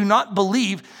words, I do not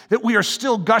believe that we are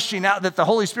still gushing out, that the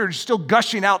Holy Spirit is still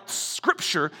gushing out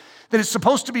Scripture that is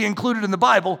supposed to be included in the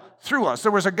Bible through us.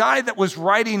 There was a guy that was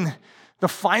writing the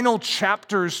final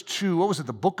chapters to,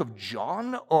 the book of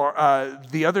John, or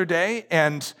the other day,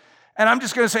 and I'm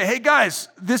just going to say, hey guys,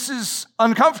 this is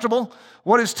uncomfortable.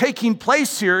 What is taking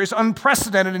place here is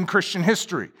unprecedented in Christian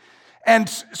history. And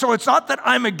so it's not that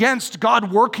I'm against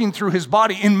God working through His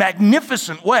body in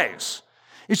magnificent ways.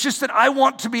 It's just that I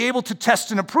want to be able to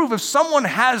test and approve. If someone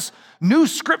has new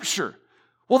Scripture,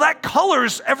 well, that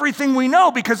colors everything we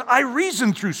know because I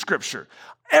reason through Scripture.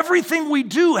 Everything we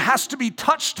do has to be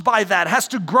touched by that, has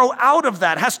to grow out of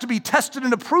that, has to be tested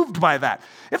and approved by that.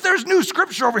 If there's new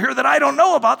Scripture over here that I don't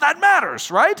know about, that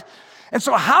matters, right? And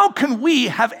so how can we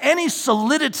have any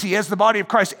solidity as the body of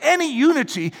Christ, any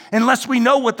unity, unless we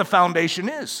know what the foundation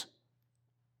is?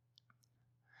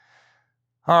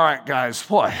 All right, guys,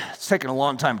 boy, it's taken a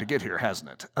long time to get here, hasn't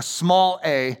it? A small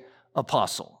a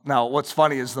apostle. Now, what's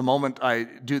funny is the moment I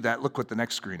do that, look what the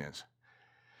next screen is.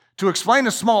 To explain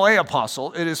a small a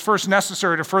apostle, it is first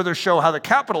necessary to further show how the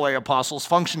capital A apostles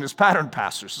function as pattern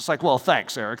pastors. It's like, well,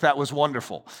 thanks, Eric, that was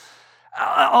wonderful.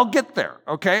 I'll get there,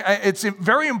 okay? It's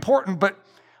very important, but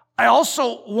I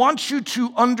also want you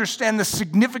to understand the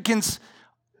significance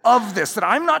of this, that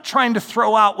I'm not trying to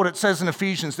throw out what it says in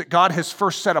Ephesians, that God has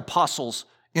first set apostles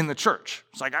in the church.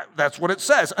 It's like, that's what it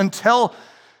says. Until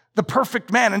the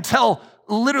perfect man, until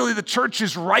literally the church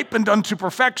is ripened unto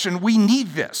perfection, we need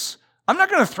this. I'm not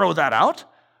going to throw that out.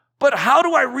 But how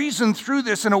do I reason through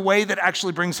this in a way that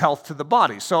actually brings health to the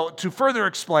body? So to further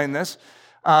explain this,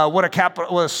 what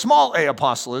a small a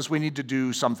apostle is, we need to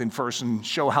do something first and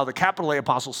show how the capital A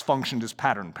apostles functioned as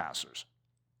pattern passers.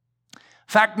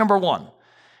 Fact number one,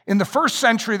 in the first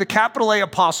century, the capital A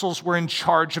apostles were in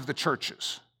charge of the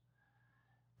churches.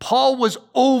 Paul was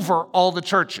over all the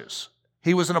churches.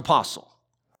 He was an apostle.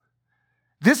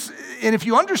 And if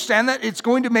you understand that, it's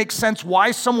going to make sense why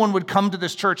someone would come to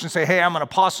this church and say, hey, I'm an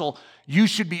apostle. You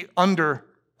should be under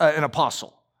an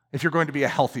apostle if you're going to be a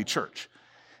healthy church.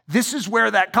 This is where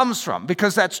that comes from,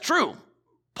 because that's true.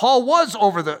 Paul was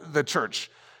over the church.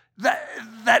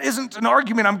 That isn't an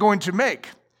argument I'm going to make.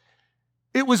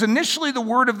 It was initially the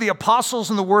word of the apostles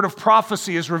and the word of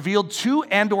prophecy is revealed to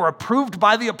and or approved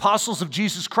by the apostles of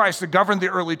Jesus Christ that governed the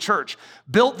early church,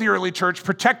 built the early church,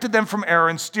 protected them from error,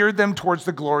 and steered them towards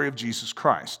the glory of Jesus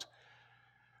Christ.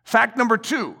 Fact number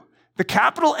two, the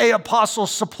capital A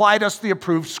apostles supplied us the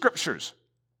approved scriptures.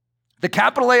 The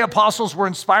capital A apostles were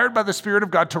inspired by the Spirit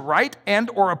of God to write and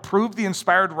or approve the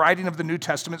inspired writing of the New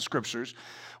Testament scriptures,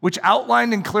 which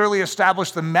outlined and clearly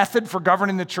established the method for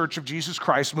governing the church of Jesus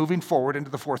Christ moving forward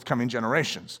into the forthcoming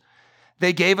generations.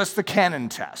 They gave us the canon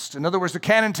test. In other words, the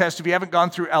canon test, if you haven't gone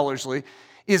through Ellerslie,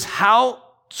 is how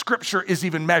scripture is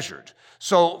even measured.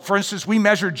 So, for instance, we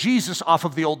measured Jesus off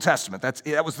of the Old Testament.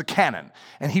 That was the canon.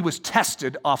 And he was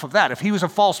tested off of that. If he was a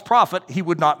false prophet, he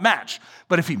would not match.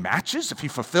 But if he matches, if he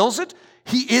fulfills it,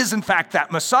 he is, in fact,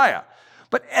 that Messiah.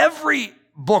 But every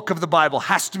book of the Bible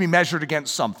has to be measured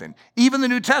against something. Even the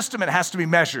New Testament has to be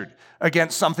measured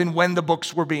against something when the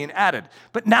books were being added.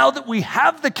 But now that we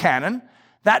have the canon,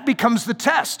 that becomes the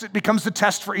test. It becomes the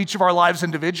test for each of our lives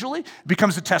individually. It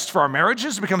becomes the test for our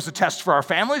marriages. It becomes the test for our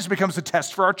families. It becomes the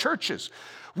test for our churches.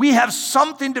 We have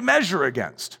something to measure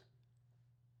against.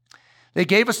 They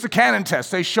gave us the canon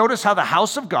test. They showed us how the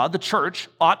house of God, the church,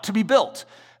 ought to be built.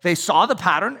 They saw the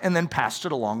pattern and then passed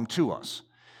it along to us.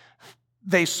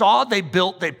 They saw, they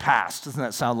built, they passed. Doesn't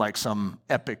that sound like some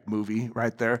epic movie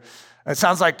right there? It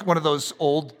sounds like one of those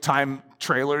old-time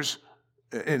trailers,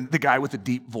 and the guy with the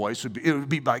deep voice would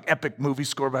be like epic movie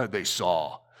score about it. They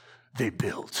saw, they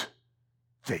built,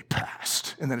 they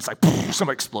passed. And then it's like some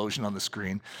explosion on the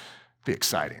screen. Be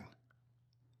exciting.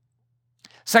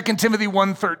 2 Timothy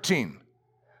 1:13.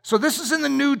 So this is in the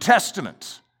New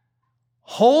Testament.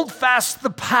 Hold fast the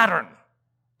pattern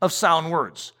of sound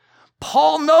words.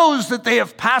 Paul knows that they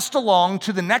have passed along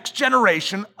to the next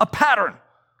generation a pattern.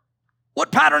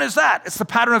 What pattern is that? It's the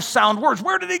pattern of sound words.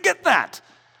 Where did he get that?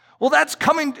 Well, that's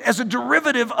coming as a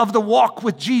derivative of the walk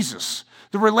with Jesus,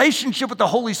 the relationship with the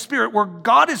Holy Spirit, where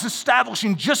God is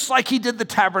establishing, just like he did the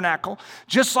tabernacle,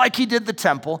 just like he did the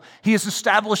temple, he is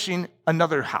establishing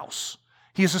another house.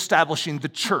 He is establishing the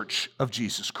church of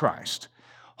Jesus Christ.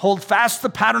 Hold fast the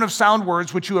pattern of sound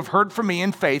words which you have heard from me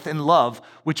in faith and love,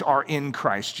 which are in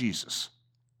Christ Jesus.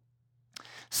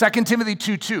 2 Timothy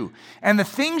 2:2, and the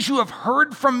things you have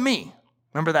heard from me,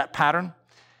 remember that pattern?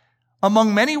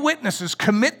 Among many witnesses,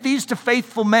 commit these to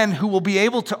faithful men who will be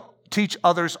able to teach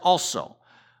others also.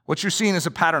 What you're seeing is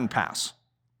a pattern pass.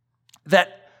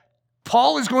 That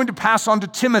Paul is going to pass on to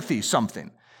Timothy something.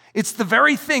 It's the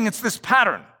very thing, it's this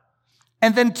pattern.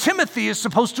 And then Timothy is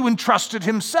supposed to entrust it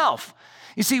himself.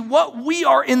 You see, what we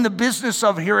are in the business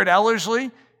of here at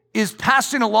Ellerslie is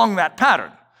passing along that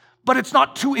pattern. But it's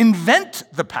not to invent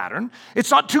the pattern.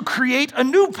 It's not to create a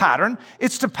new pattern.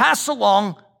 It's to pass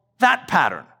along that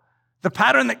pattern. The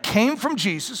pattern that came from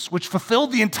Jesus, which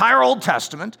fulfilled the entire Old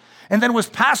Testament, and then was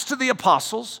passed to the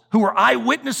apostles, who were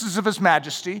eyewitnesses of his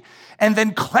majesty, and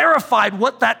then clarified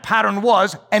what that pattern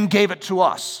was and gave it to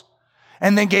us,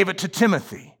 and then gave it to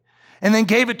Timothy, and then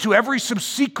gave it to every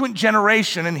subsequent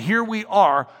generation, and here we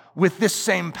are with this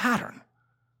same pattern.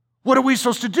 What are we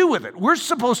supposed to do with it? We're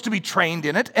supposed to be trained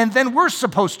in it, and then we're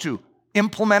supposed to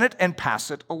implement it and pass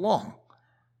it along.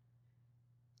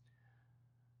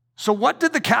 So what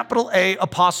did the capital A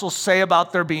apostles say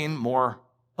about there being more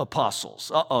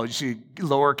apostles? You see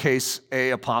lowercase a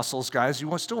apostles, guys.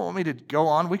 You still want me to go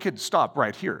on? We could stop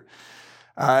right here.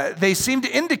 They seem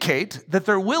to indicate that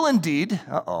there will indeed,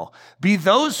 be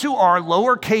those who are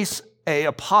lowercase a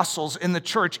apostles in the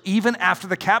church even after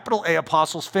the capital A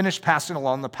apostles finish passing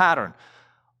along the pattern.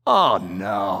 Oh,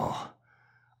 no.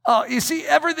 You see,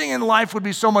 everything in life would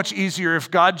be so much easier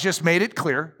if God just made it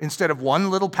clear, instead of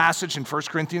one little passage in 1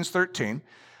 Corinthians 13,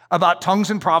 about tongues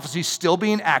and prophecy still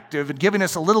being active and giving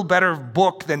us a little better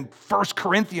book than 1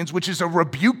 Corinthians, which is a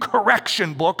rebuke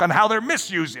correction book on how they're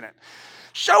misusing it.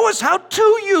 Show us how to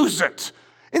use it.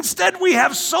 Instead, we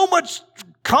have so much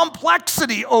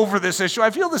complexity over this issue. I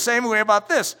feel the same way about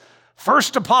this.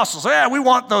 First apostles, we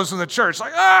want those in the church.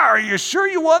 Like, are you sure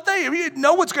you want that? You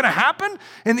know what's going to happen?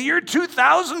 In the year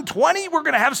 2020, we're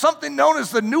going to have something known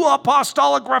as the New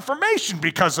Apostolic Reformation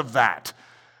because of that.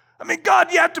 I mean,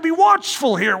 God, you have to be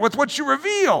watchful here with what you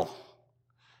reveal.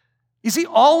 You see,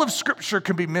 all of Scripture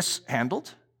can be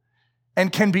mishandled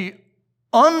and can be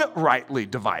unrightly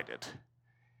divided.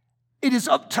 It is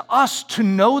up to us to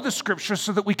know the Scripture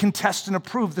so that we can test and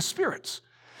approve the spirits,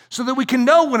 so that we can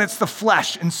know when it's the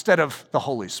flesh instead of the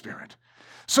Holy Spirit,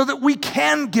 so that we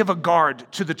can give a guard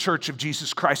to the church of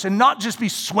Jesus Christ and not just be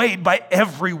swayed by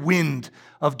every wind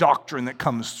of doctrine that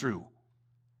comes through.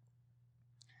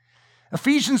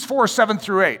 Ephesians 4, 7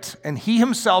 through 8, and he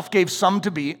himself gave some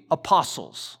to be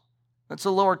apostles. That's a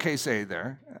lowercase a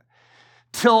there.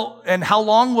 And how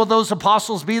long will those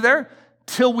apostles be there?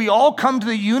 Till we all come to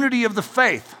the unity of the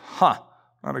faith.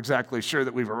 Not exactly sure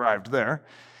that we've arrived there.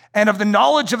 And of the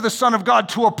knowledge of the Son of God,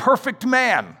 to a perfect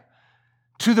man,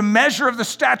 to the measure of the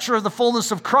stature of the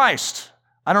fullness of Christ.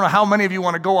 I don't know how many of you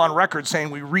want to go on record saying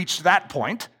we reached that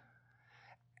point.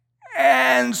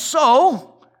 And so,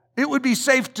 it would be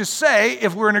safe to say,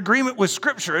 if we're in agreement with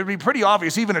Scripture, it would be pretty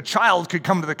obvious, even a child could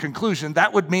come to the conclusion,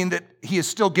 that would mean that he has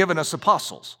still given us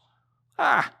apostles.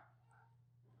 1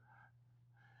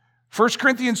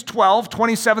 Corinthians 12,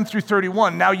 27 through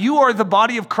 31. Now you are the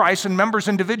body of Christ and members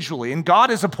individually, and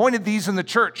God has appointed these in the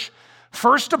church.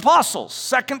 First apostles,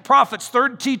 second prophets,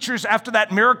 third teachers, after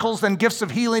that miracles, then gifts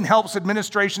of healing, helps,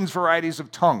 administrations, varieties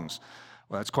of tongues.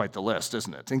 Well, that's quite the list,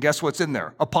 isn't it? And guess what's in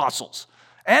there? Apostles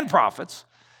and prophets.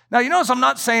 Now, you notice I'm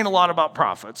not saying a lot about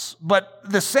prophets, but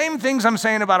the same things I'm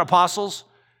saying about apostles,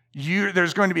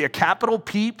 there's going to be a capital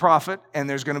P prophet, and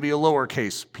there's going to be a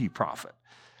lowercase p prophet.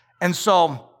 And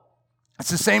so, it's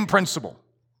the same principle.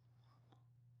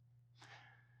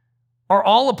 Are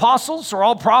all apostles? Are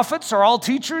all prophets? Are all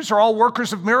teachers? Are all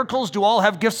workers of miracles? Do all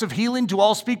have gifts of healing? Do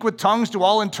all speak with tongues? Do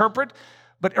all interpret?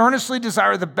 But earnestly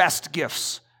desire the best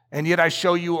gifts, and yet I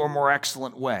show you a more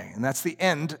excellent way. And that's the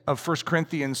end of 1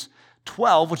 Corinthians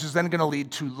 12, which is then going to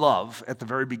lead to love at the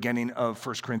very beginning of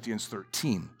 1 Corinthians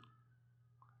 13.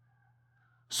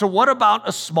 So what about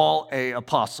a small a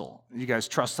apostle? You guys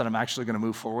trust that I'm actually going to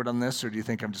move forward on this, or do you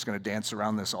think I'm just going to dance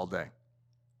around this all day?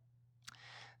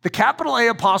 The capital A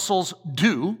apostles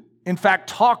do, in fact,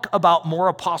 talk about more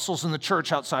apostles in the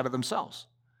church outside of themselves.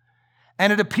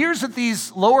 And it appears that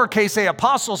these lowercase a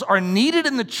apostles are needed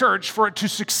in the church for it to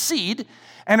succeed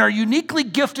and are uniquely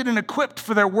gifted and equipped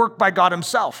for their work by God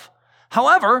himself.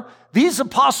 However, these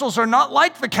apostles are not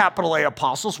like the capital A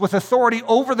apostles with authority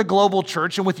over the global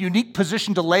church and with unique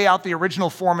position to lay out the original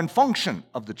form and function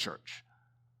of the church.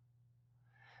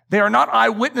 They are not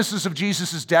eyewitnesses of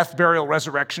Jesus' death, burial,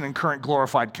 resurrection, and current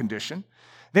glorified condition.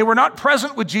 They were not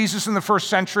present with Jesus in the first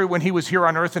century when he was here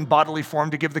on earth in bodily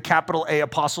form to give the capital A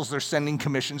apostles their sending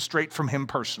commission straight from him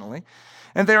personally.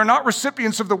 And they are not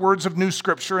recipients of the words of new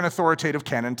scripture and authoritative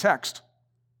canon text.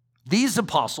 These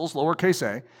apostles, lowercase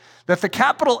a, that the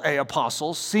capital A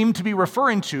apostles seem to be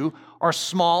referring to are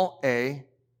small a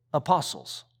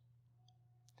apostles.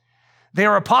 They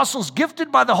are apostles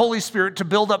gifted by the Holy Spirit to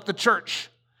build up the church,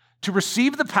 to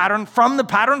receive the pattern from the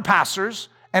pattern passers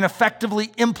and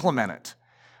effectively implement it.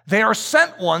 They are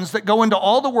sent ones that go into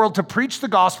all the world to preach the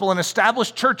gospel and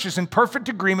establish churches in perfect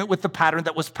agreement with the pattern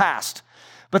that was passed.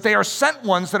 But they are sent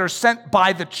ones that are sent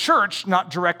by the church,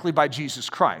 not directly by Jesus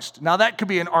Christ. Now, that could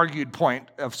be an argued point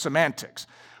of semantics.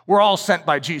 We're all sent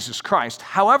by Jesus Christ.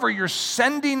 However, your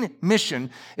sending mission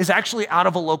is actually out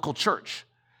of a local church.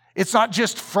 It's not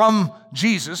just from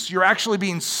Jesus. You're actually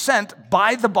being sent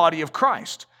by the body of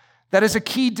Christ. That is a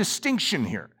key distinction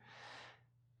here.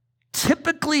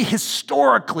 Typically,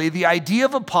 historically, the idea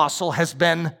of apostle has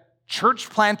been church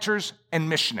planters and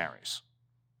missionaries.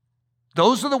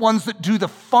 Those are the ones that do the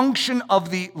function of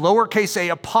the lowercase a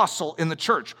apostle in the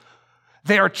church.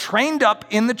 They are trained up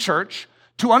in the church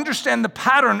to understand the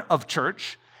pattern of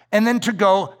church and then to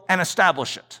go and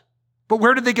establish it. But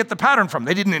where did they get the pattern from?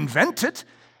 They didn't invent it.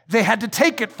 They had to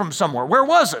take it from somewhere. Where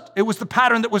was it? It was the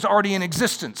pattern that was already in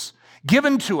existence,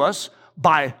 given to us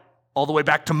by all the way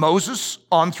back to Moses,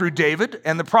 on through David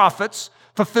and the prophets,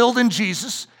 fulfilled in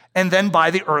Jesus, and then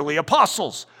by the early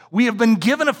apostles. We have been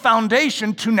given a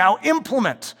foundation to now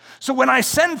implement. So when I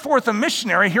send forth a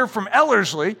missionary here from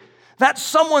Ellerslie, That's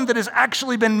someone that has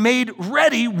actually been made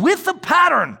ready with a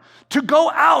pattern to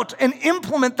go out and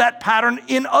implement that pattern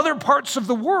in other parts of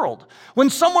the world.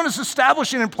 When someone is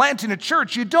establishing and planting a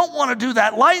church, you don't want to do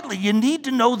that lightly. You need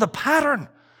to know the pattern.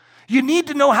 You need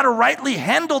to know how to rightly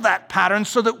handle that pattern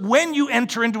so that when you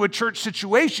enter into a church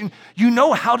situation, you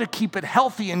know how to keep it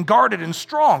healthy and guarded and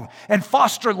strong and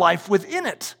foster life within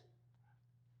it.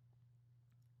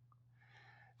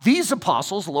 These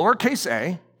apostles, lowercase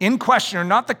a, in question are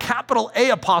not the capital A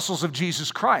apostles of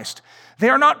Jesus Christ. They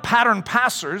are not pattern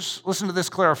passers. Listen to this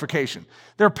clarification.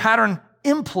 They're pattern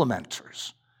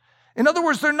implementers. In other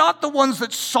words, they're not the ones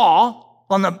that saw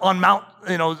on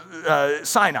Mount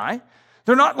Sinai.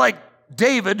 They're not like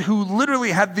David, who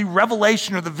literally had the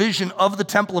revelation or the vision of the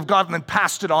temple of God and then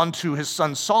passed it on to his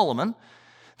son Solomon.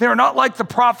 They are not like the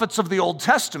prophets of the Old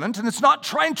Testament, and it's not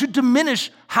trying to diminish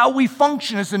how we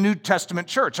function as a New Testament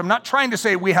church. I'm not trying to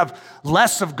say we have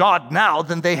less of God now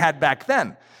than they had back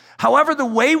then. However, the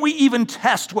way we even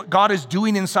test what God is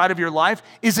doing inside of your life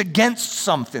is against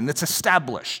something that's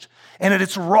established, and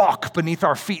it's rock beneath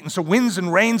our feet. And so winds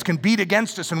and rains can beat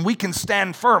against us, and we can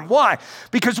stand firm. Why?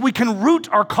 Because we can root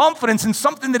our confidence in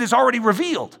something that is already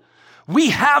revealed. We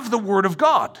have the Word of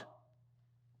God.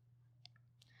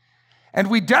 And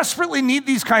we desperately need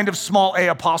these kind of small A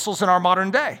apostles in our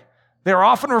modern day. They are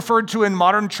often referred to in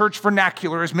modern church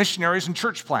vernacular as missionaries and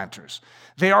church planters.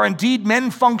 They are indeed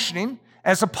men functioning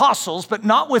as apostles, but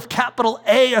not with capital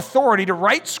A authority to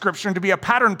write scripture and to be a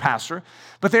pattern passer,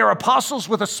 but they are apostles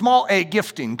with a small a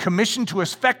gifting, commissioned to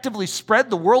effectively spread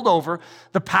the world over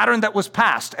the pattern that was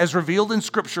passed as revealed in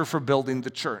scripture for building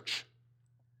the church.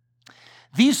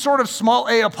 These sort of small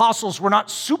a apostles were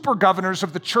not super governors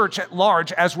of the church at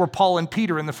large, as were Paul and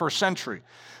Peter in the first century,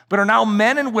 but are now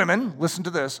men and women, listen to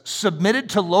this, submitted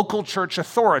to local church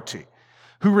authority,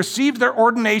 who received their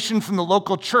ordination from the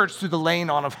local church through the laying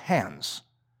on of hands.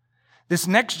 This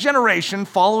next generation,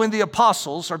 following the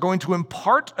apostles, are going to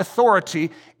impart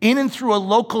authority in and through a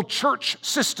local church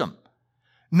system,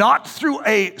 not through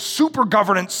a super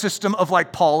governance system of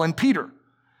like Paul and Peter.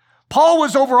 Paul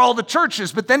was over all the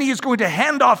churches, but then he is going to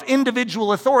hand off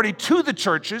individual authority to the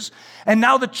churches, and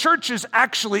now the churches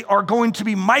actually are going to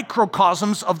be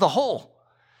microcosms of the whole,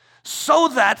 so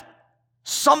that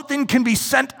something can be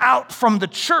sent out from the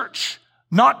church,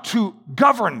 not to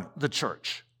govern the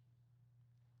church.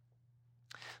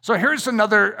 So here's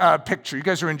another picture. You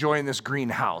guys are enjoying this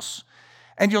greenhouse.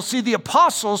 And you'll see the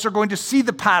apostles are going to see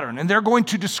the pattern, and they're going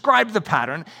to describe the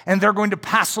pattern, and they're going to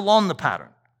pass along the pattern.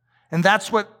 And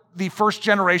that's what the first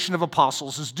generation of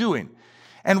apostles is doing.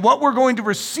 And what we're going to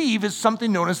receive is something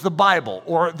known as the Bible,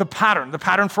 or the pattern. The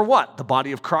pattern for what? The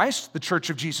body of Christ, the church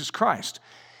of Jesus Christ.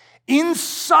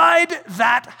 Inside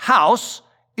that house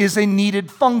is a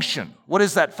needed function. What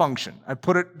is that function? I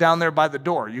put it down there by the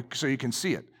door so you can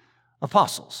see it.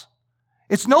 Apostles.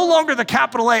 It's no longer the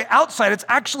capital A outside, it's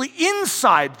actually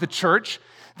inside the church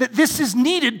that this is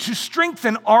needed to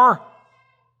strengthen our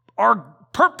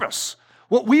purpose.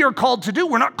 What we are called to do,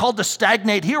 we're not called to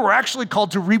stagnate here, we're actually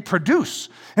called to reproduce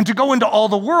and to go into all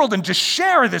the world and to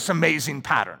share this amazing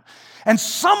pattern. And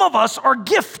some of us are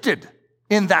gifted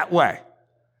in that way.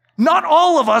 Not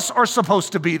all of us are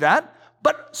supposed to be that,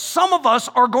 but some of us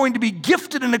are going to be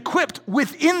gifted and equipped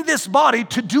within this body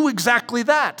to do exactly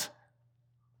that.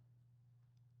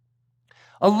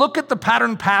 A look at the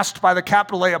pattern passed by the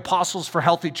capital A apostles for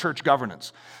healthy church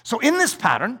governance. So in this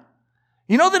pattern,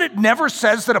 you know that it never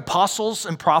says that apostles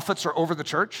and prophets are over the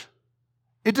church?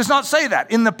 It does not say that.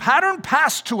 In the pattern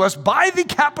passed to us by the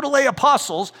capital A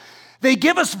apostles, they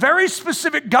give us very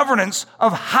specific governance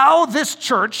of how this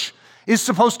church is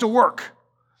supposed to work.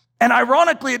 And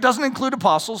ironically, it doesn't include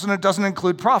apostles and it doesn't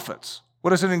include prophets. What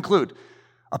does it include?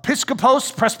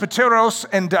 Episkopos, presbyteros,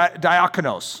 and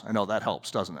diakonos. I know that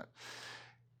helps, doesn't it?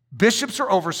 Bishops or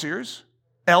overseers,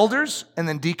 elders, and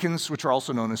then deacons, which are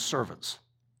also known as servants.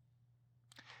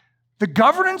 The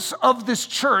governance of this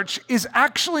church is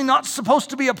actually not supposed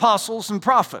to be apostles and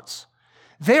prophets.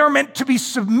 They are meant to be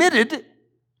submitted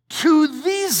to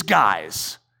these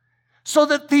guys so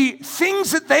that the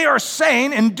things that they are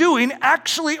saying and doing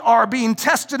actually are being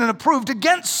tested and approved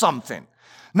against something,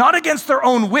 not against their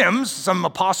own whims. Some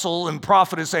apostle and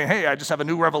prophet is saying, hey, I just have a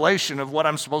new revelation of what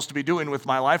I'm supposed to be doing with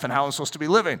my life and how I'm supposed to be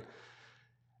living.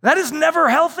 That is never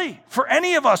healthy for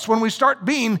any of us when we start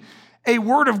being a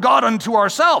word of God unto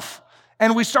ourselves.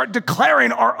 And we start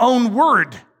declaring our own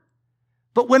word.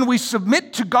 But when we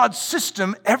submit to God's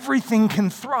system, everything can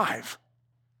thrive.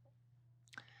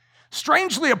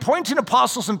 Strangely, appointing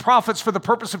apostles and prophets for the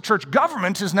purpose of church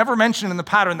government is never mentioned in the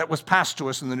pattern that was passed to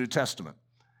us in the New Testament.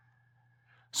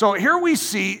 So here we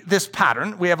see this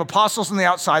pattern. We have apostles on the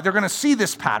outside. They're going to see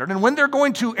this pattern. And when they're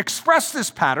going to express this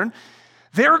pattern,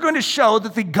 they're going to show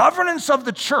that the governance of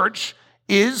the church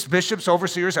is bishops,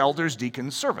 overseers, elders,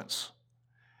 deacons, servants.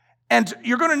 And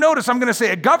you're going to notice, I'm going to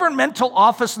say a governmental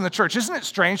office in the church. Isn't it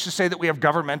strange to say that we have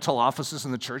governmental offices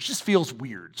in the church? It just feels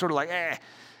weird, sort of like, eh.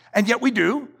 And yet we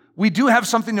do. We do have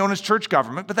something known as church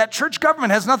government, but that church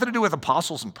government has nothing to do with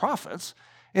apostles and prophets.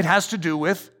 It has to do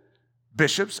with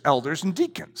bishops, elders, and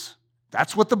deacons.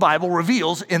 That's what the Bible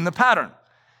reveals in the pattern.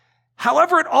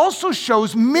 However, it also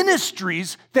shows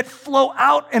ministries that flow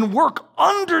out and work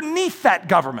underneath that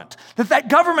government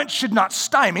government should not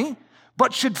stymie,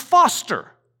 but should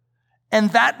foster. And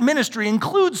that ministry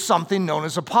includes something known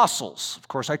as apostles. Of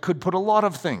course, I could put a lot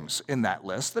of things in that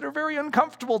list that are very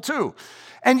uncomfortable too.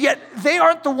 And yet, they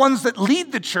aren't the ones that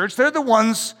lead the church. They're the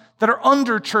ones that are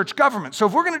under church government. So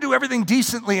if we're going to do everything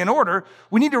decently in order,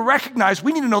 we need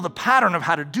to know the pattern of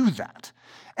how to do that.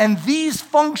 And these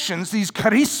functions, these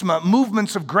charisma,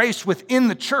 movements of grace within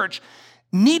the church,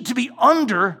 need to be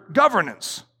under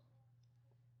governance.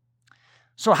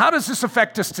 So how does this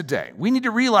affect us today? We need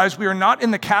to realize we are not in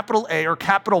the capital A or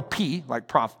capital P, like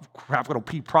capital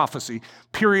P prophecy,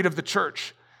 period of the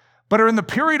church, but are in the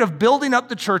period of building up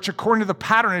the church according to the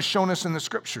pattern as shown us in the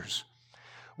scriptures.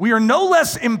 We are no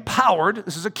less empowered,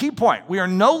 this is a key point, we are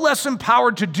no less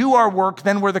empowered to do our work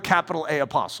than were the capital A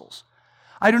apostles.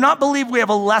 I do not believe we have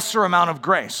a lesser amount of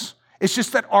grace. It's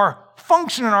just that our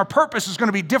function and our purpose is going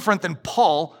to be different than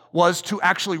Paul was to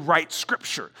actually write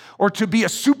scripture or to be a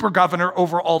super governor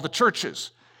over all the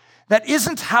churches. That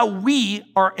isn't how we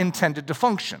are intended to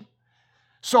function.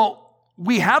 So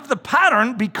we have the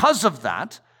pattern because of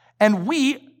that, and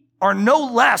we are no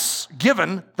less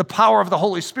given the power of the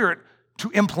Holy Spirit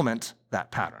to implement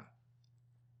that pattern.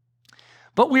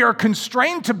 But we are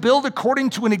constrained to build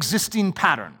according to an existing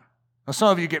pattern. Now, some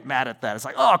of you get mad at that. It's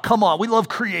like, oh, come on, we love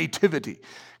creativity.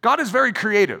 God is very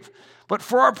creative. But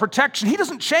for our protection, he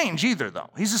doesn't change either, though.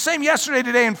 He's the same yesterday,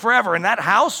 today, and forever. And that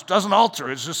house doesn't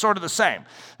alter. It's just sort of the same.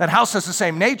 That house has the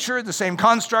same nature, the same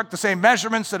construct, the same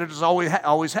measurements that it has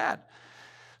always had.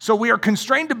 So we are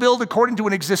constrained to build according to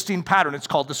an existing pattern. It's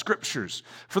called the Scriptures.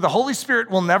 For the Holy Spirit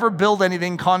will never build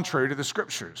anything contrary to the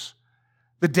Scriptures.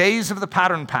 The days of the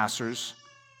pattern passers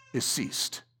is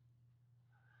ceased.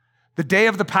 The day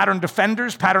of the pattern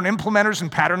defenders, pattern implementers,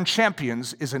 and pattern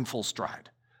champions is in full stride.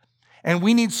 And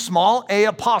we need small a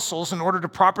apostles in order to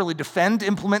properly defend,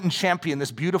 implement, and champion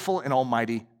this beautiful and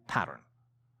almighty pattern.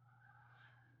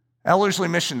 Ellerslie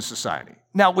Mission Society.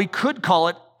 Now, we could call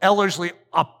it Ellerslie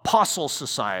Apostle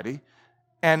Society,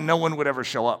 and no one would ever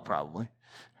show up, probably.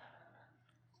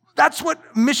 That's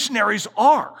what missionaries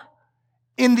are.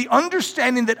 In the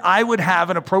understanding that I would have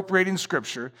in appropriating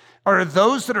Scripture are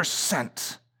those that are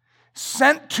sent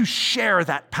to share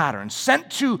that pattern,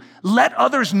 sent to let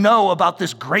others know about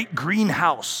this great green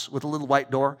house with a little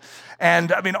white door.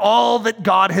 And all that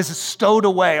God has stowed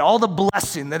away, all the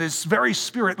blessing that his very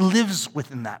Spirit lives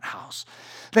within that house,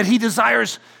 that he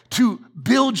desires to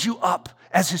build you up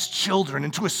as his children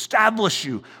and to establish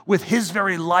you with his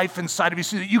very life inside of you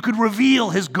so that you could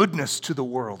reveal his goodness to the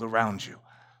world around you.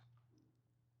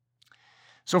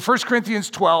 So 1 Corinthians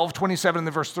 12, 27 and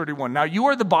the verse 31. Now you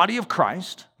are the body of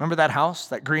Christ. Remember that house,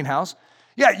 that green house?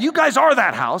 Yeah, you guys are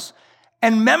that house,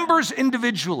 and members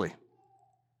individually.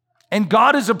 And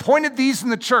God has appointed these in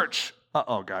the church.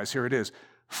 Guys, here it is.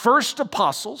 First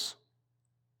apostles.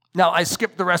 Now I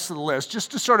skipped the rest of the list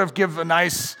just to sort of give a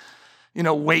nice,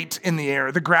 weight in the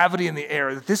air, the gravity in the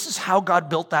air, that this is how God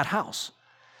built that house.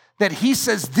 That he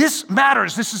says this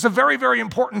matters. This is a very, very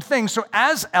important thing. So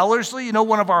as Ellerslie,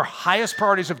 one of our highest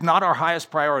priorities, if not our highest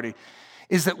priority,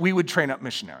 is that we would train up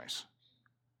missionaries.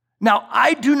 Now,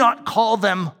 I do not call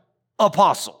them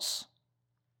apostles.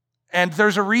 And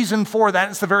there's a reason for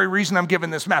that. It's the very reason I'm giving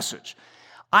this message.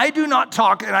 I do not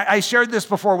talk, and I shared this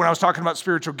before when I was talking about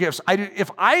spiritual gifts.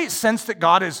 If I sense that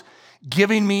God is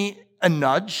giving me a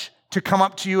nudge to come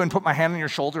up to you and put my hand on your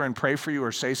shoulder and pray for you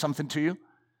or say something to you,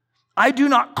 I do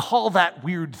not call that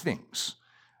weird things.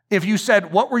 If you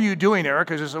said, what were you doing,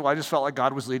 Eric? I just said, I just felt like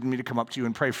God was leading me to come up to you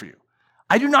and pray for you.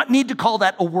 I do not need to call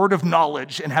that a word of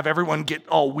knowledge and have everyone get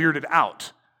all weirded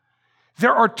out.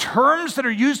 There are terms that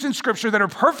are used in Scripture that are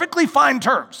perfectly fine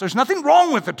terms. There's nothing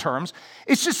wrong with the terms.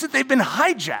 It's just that they've been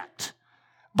hijacked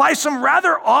by some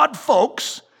rather odd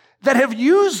folks that have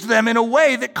used them in a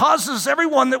way that causes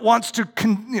everyone that wants to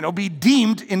be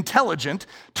deemed intelligent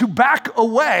to back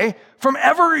away from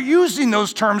ever using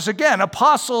those terms again.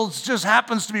 Apostles just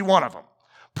happens to be one of them.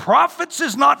 Prophets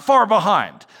is not far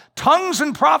behind. Tongues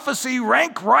and prophecy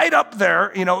rank right up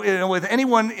there, with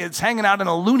anyone that's hanging out in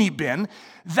a loony bin.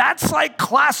 That's like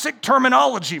classic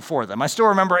terminology for them. I still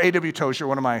remember A.W. Tozer,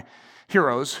 one of my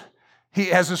heroes. He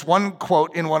has this one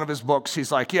quote in one of his books.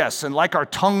 He's like, yes, and like our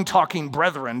tongue-talking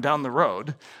brethren down the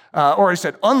road, or he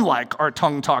said, unlike our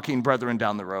tongue-talking brethren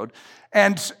down the road.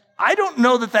 And I don't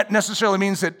know that necessarily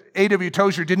means that A.W.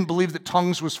 Tozer didn't believe that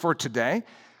tongues was for today,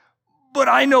 but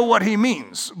I know what he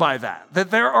means by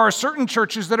that there are certain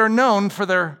churches that are known for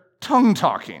their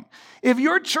tongue-talking. If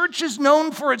your church is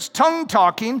known for its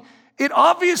tongue-talking, it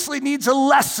obviously needs a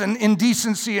lesson in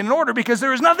decency and order, because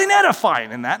there is nothing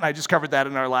edifying in that, and I just covered that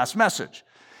in our last message.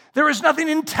 There is nothing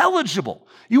intelligible.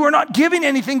 You are not giving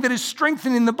anything that is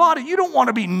strengthening the body. You don't want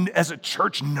to be, as a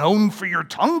church, known for your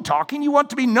tongue-talking. You want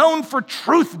to be known for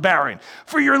truth-bearing,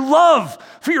 for your love,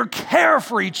 for your care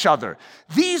for each other.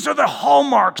 These are the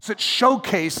hallmarks that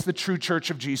showcase the true church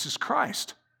of Jesus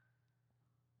Christ.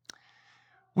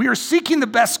 We are seeking the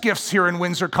best gifts here in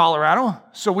Windsor, Colorado,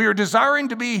 so we are desiring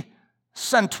to be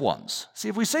sent ones. See,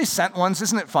 if we say sent ones,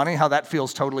 isn't it funny how that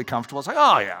feels totally comfortable? It's like,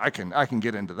 oh yeah, I can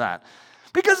get into that.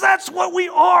 Because that's what we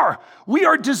are. We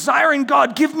are desiring,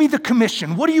 God, give me the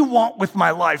commission. What do you want with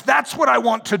my life? That's what I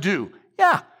want to do.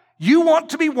 Yeah, you want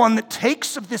to be one that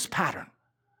takes of this pattern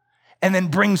and then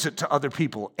brings it to other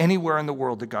people anywhere in the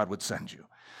world that God would send you.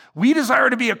 We desire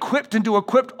to be equipped and to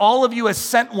equip all of you as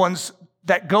sent ones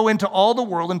that go into all the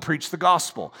world and preach the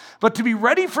gospel. But to be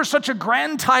ready for such a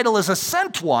grand title as a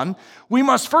sent one, we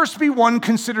must first be one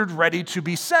considered ready to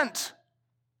be sent.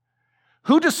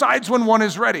 Who decides when one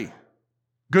is ready?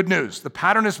 Good news. The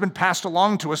pattern has been passed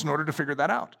along to us in order to figure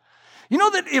that out. You know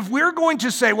that if we're going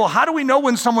to say, well, how do we know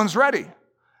when someone's ready?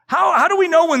 How do we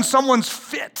know when someone's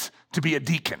fit to be a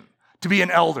deacon, to be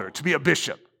an elder, to be a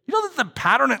bishop? You know that the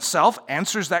pattern itself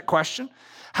answers that question?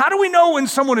 How do we know when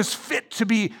someone is fit to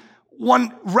be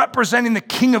one representing the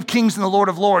King of Kings and the Lord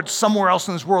of Lords somewhere else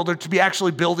in this world, or to be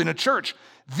actually building a church?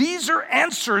 These are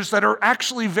answers that are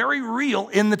actually very real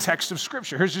in the text of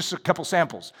Scripture. Here's just a couple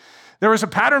samples. There is a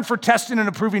pattern for testing and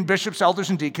approving bishops,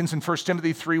 elders, and deacons in 1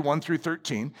 Timothy 3, 1 through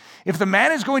 13. If the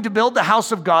man is going to build the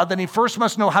house of God, then he first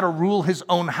must know how to rule his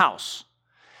own house.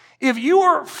 If you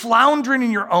are floundering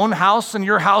in your own house and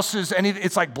your house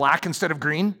it's like black instead of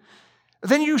green,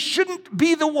 then you shouldn't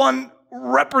be the one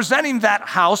representing that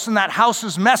house and that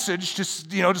house's message to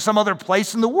some other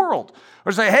place in the world.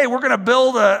 Or say, hey, we're going to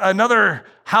build another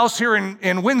house here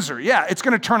in Windsor. Yeah, it's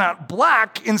going to turn out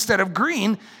black instead of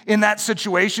green in that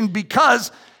situation,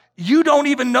 because you don't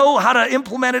even know how to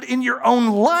implement it in your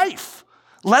own life,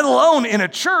 let alone in a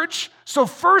church. So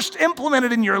first implement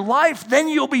it in your life, then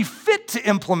you'll be fit to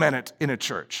implement it in a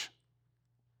church.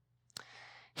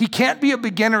 He can't be a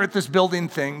beginner at this building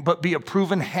thing, but be a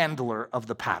proven handler of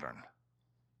the pattern.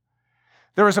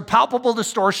 There is a palpable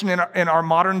distortion in our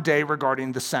modern day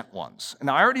regarding the sent ones. And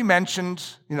I already mentioned,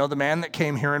 the man that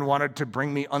came here and wanted to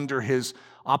bring me under his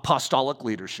apostolic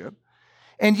leadership.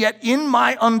 And yet, in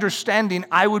my understanding,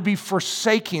 I would be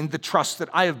forsaking the trust that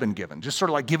I have been given, just sort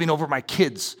of like giving over my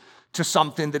kids to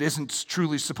something that isn't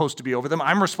truly supposed to be over them.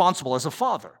 I'm responsible as a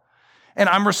father, and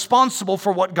I'm responsible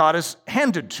for what God has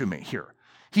handed to me here.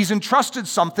 He's entrusted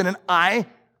something, and I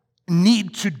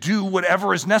need to do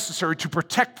whatever is necessary to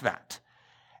protect that.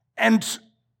 And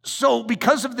so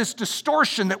because of this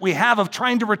distortion that we have of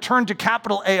trying to return to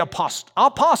capital A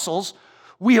apostles,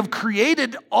 we have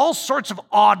created all sorts of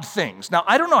odd things. Now,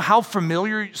 I don't know how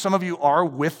familiar some of you are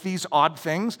with these odd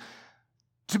things.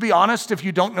 To be honest, if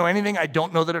you don't know anything, I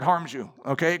don't know that it harms you,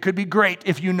 okay? It could be great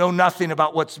if you know nothing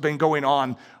about what's been going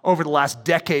on over the last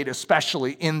decade,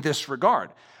 especially in this regard.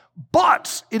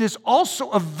 But it is also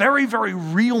a very, very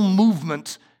real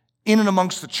movement in and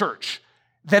amongst the church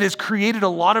that has created a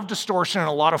lot of distortion and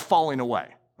a lot of falling away,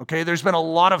 okay? There's been a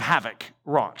lot of havoc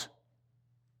wrought.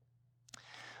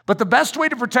 But the best way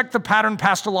to protect the pattern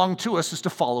passed along to us is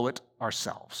to follow it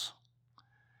ourselves.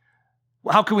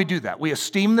 Well, how can we do that? We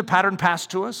esteem the pattern passed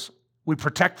to us. We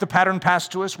protect the pattern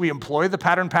passed to us. We employ the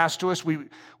pattern passed to us.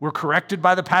 We're corrected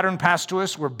by the pattern passed to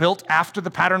us. We're built after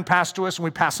the pattern passed to us, and we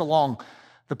pass along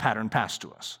the pattern passed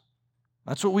to us.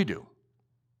 That's what we do.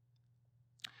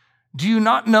 Do you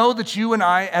not know that you and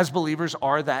I, as believers,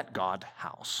 are that God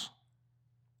house?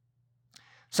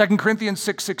 2 Corinthians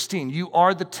 6:16, you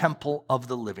are the temple of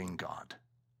the living God.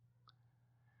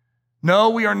 No,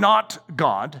 we are not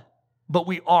God, but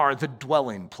we are the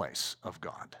dwelling place of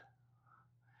God.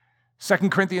 2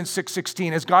 Corinthians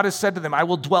 6:16, as God has said to them, I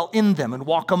will dwell in them and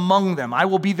walk among them. I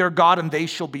will be their God, and they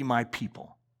shall be my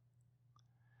people.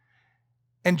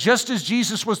 And just as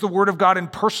Jesus was the Word of God in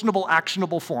personable,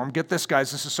 actionable form, get this,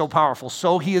 guys, this is so powerful,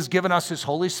 so he has given us his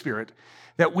Holy Spirit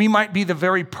that we might be the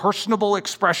very personable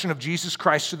expression of Jesus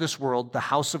Christ to this world, the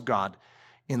house of God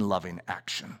in loving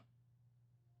action.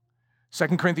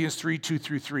 2 Corinthians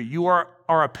 3:2-3. You are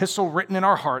our epistle written in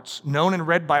our hearts, known and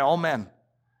read by all men.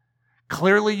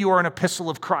 Clearly you are an epistle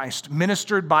of Christ,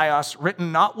 ministered by us,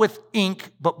 written not with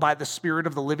ink, but by the Spirit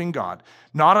of the living God,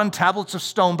 not on tablets of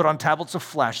stone, but on tablets of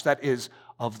flesh, that is,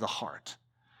 of the heart.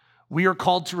 We are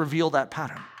called to reveal that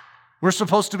pattern. We're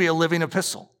supposed to be a living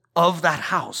epistle of that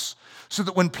house, so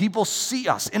that when people see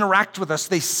us, interact with us,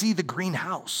 they see the green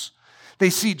house. They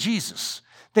see Jesus.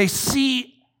 They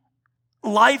see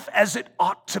life as it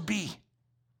ought to be.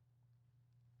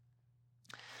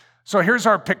 So here's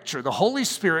our picture. The Holy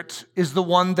Spirit is the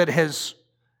one that has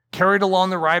carried along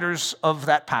the riders of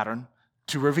that pattern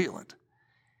to reveal it.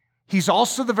 He's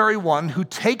also the very one who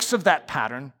takes of that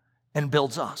pattern and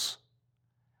builds us.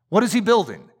 What is he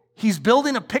building? He's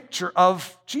building a picture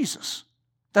of Jesus.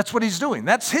 That's what he's doing.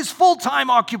 That's his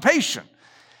full-time occupation.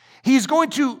 He's going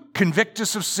to convict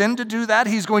us of sin to do that.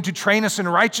 He's going to train us in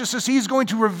righteousness. He's going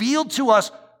to reveal to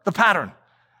us the pattern.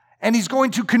 And he's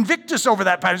going to convict us over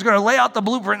that pattern. He's going to lay out the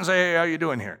blueprint and say, hey, how are you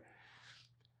doing here?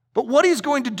 But what he's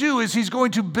going to do is he's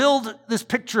going to build this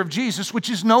picture of Jesus, which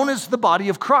is known as the body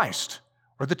of Christ,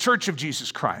 or the church of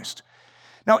Jesus Christ.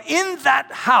 Now, in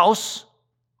that house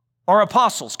are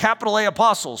apostles, capital A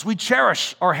apostles. We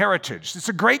cherish our heritage. It's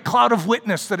a great cloud of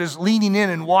witness that is leaning in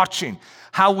and watching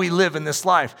how we live in this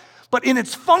life. But in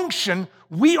its function,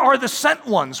 we are the sent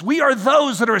ones. We are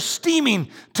those that are esteeming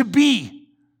to be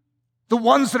the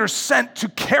ones that are sent to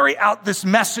carry out this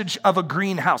message of a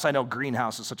greenhouse. I know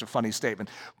greenhouse is such a funny statement,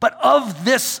 but of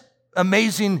this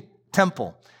amazing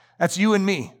temple. That's you and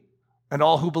me and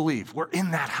all who believe. We're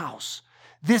in that house.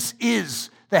 This is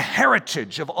the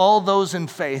heritage of all those in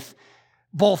faith,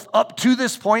 both up to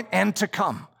this point and to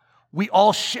come. We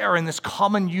all share in this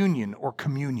common union or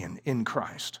communion in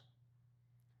Christ.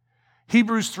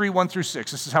 Hebrews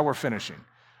 3:1-6. This is how we're finishing.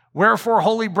 Wherefore,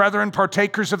 holy brethren,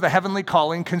 partakers of the heavenly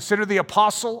calling, consider the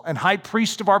apostle and high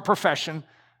priest of our profession,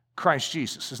 Christ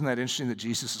Jesus. Isn't that interesting that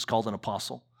Jesus is called an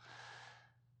apostle?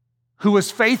 Who was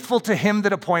faithful to him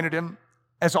that appointed him,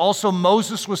 as also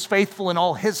Moses was faithful in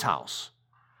all his house.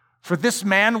 For this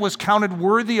man was counted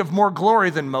worthy of more glory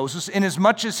than Moses,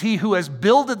 inasmuch as he who has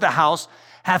builded the house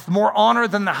hath more honor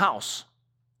than the house.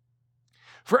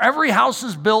 For every house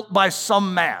is built by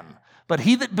some man, but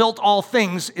he that built all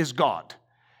things is God.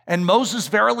 And Moses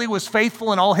verily was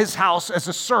faithful in all his house as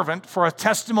a servant for a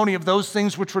testimony of those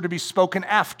things which were to be spoken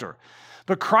after.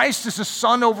 But Christ is a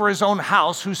son over his own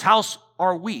house, whose house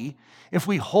are we, if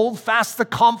we hold fast the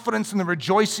confidence and the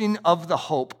rejoicing of the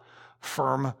hope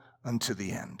firm unto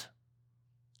the end.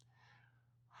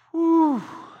 Whew.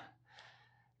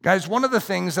 Guys, one of the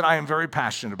things that I am very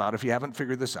passionate about, if you haven't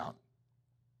figured this out,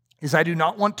 is I do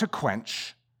not want to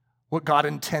quench what God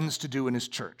intends to do in his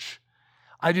church.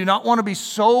 I do not want to be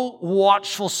so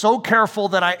watchful, so careful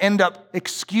that I end up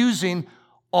excusing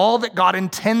all that God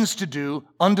intends to do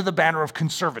under the banner of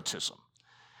conservatism.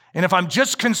 And if I'm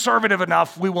just conservative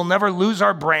enough, we will never lose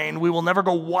our brain, we will never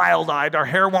go wild-eyed, our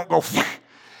hair won't go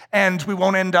and we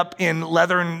won't end up in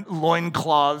leather and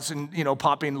loincloths and,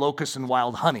 popping locusts and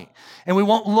wild honey. And we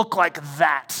won't look like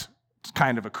that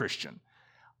kind of a Christian.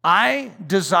 I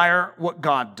desire what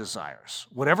God desires.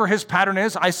 Whatever his pattern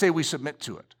is, I say we submit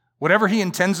to it. Whatever he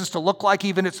intends us to look like,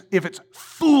 even if it's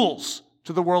fools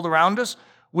to the world around us,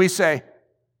 we say,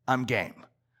 I'm game.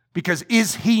 Because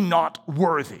is he not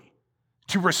worthy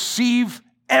to receive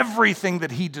everything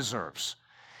that he deserves?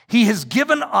 He has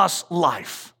given us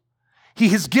life. He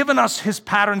has given us his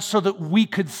pattern so that we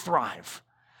could thrive.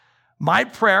 My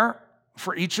prayer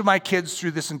for each of my kids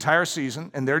through this entire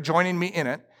season, and they're joining me in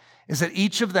it, is that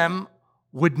each of them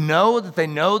would know that they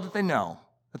know that they know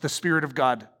that the Spirit of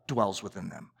God dwells within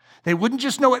them. They wouldn't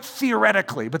just know it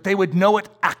theoretically, but they would know it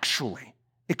actually,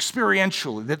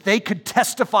 experientially, that they could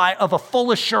testify of a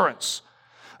full assurance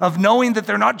of knowing that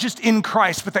they're not just in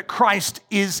Christ, but that Christ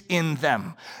is in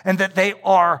them and that they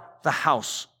are the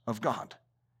house of God.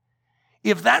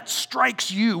 If that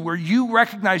strikes you, where you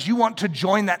recognize you want to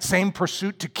join that same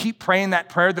pursuit to keep praying that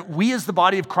prayer, that we as the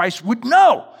body of Christ would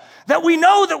know, that we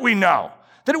know that we know,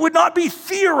 that it would not be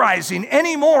theorizing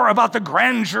anymore about the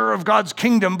grandeur of God's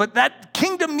kingdom, but that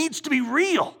kingdom needs to be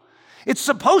real. It's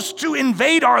supposed to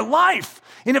invade our life.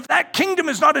 And if that kingdom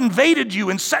has not invaded you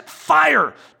and set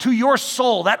fire to your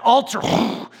soul, that altar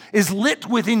is lit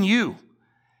within you.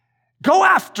 Go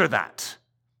after that.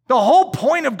 The whole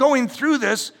point of going through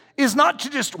this is not to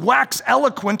just wax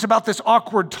eloquent about this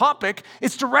awkward topic.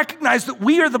 It's to recognize that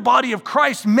we are the body of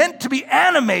Christ, meant to be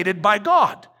animated by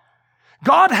God.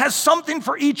 God has something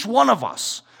for each one of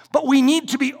us, but we need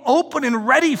to be open and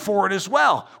ready for it as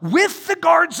well, with the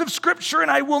guards of Scripture. And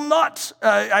I will not,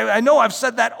 I know I've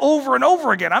said that over and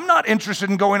over again. I'm not interested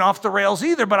in going off the rails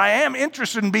either, but I am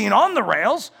interested in being on the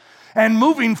rails and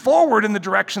moving forward in the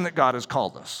direction that God has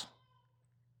called us.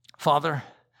 Father,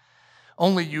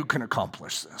 only you can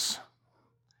accomplish this.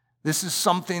 This is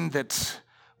something that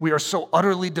we are so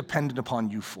utterly dependent upon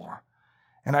you for.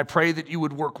 And I pray that you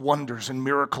would work wonders and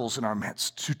miracles in our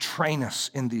midst to train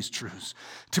us in these truths,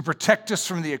 to protect us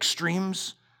from the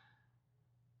extremes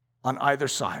on either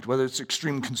side, whether it's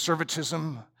extreme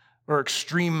conservatism or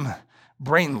extreme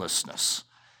brainlessness.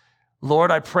 Lord,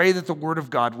 I pray that the Word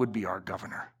of God would be our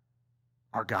governor,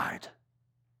 our guide,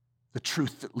 the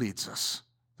truth that leads us,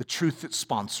 the truth that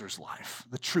sponsors life,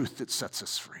 the truth that sets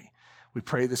us free. We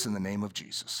pray this in the name of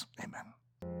Jesus. Amen.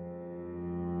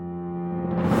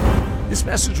 This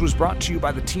message was brought to you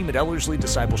by the team at Ellerslie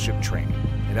Discipleship Training.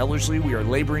 At Ellerslie, we are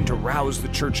laboring to rouse the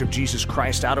Church of Jesus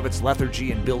Christ out of its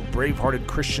lethargy and build brave-hearted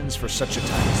Christians for such a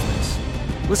time as this.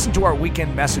 Listen to our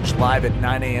weekend message live at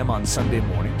 9 a.m. on Sunday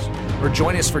mornings, or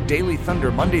join us for Daily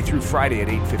Thunder Monday through Friday at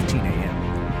 8:15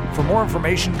 a.m. For more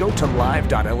information, go to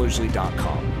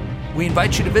live.ellerslie.com. We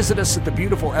invite you to visit us at the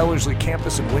beautiful Ellerslie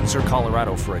campus in Windsor,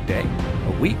 Colorado for a day,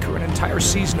 a week, or an entire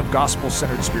season of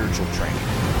gospel-centered spiritual training.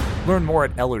 Learn more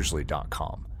at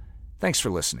ellerslie.com. Thanks for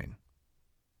listening.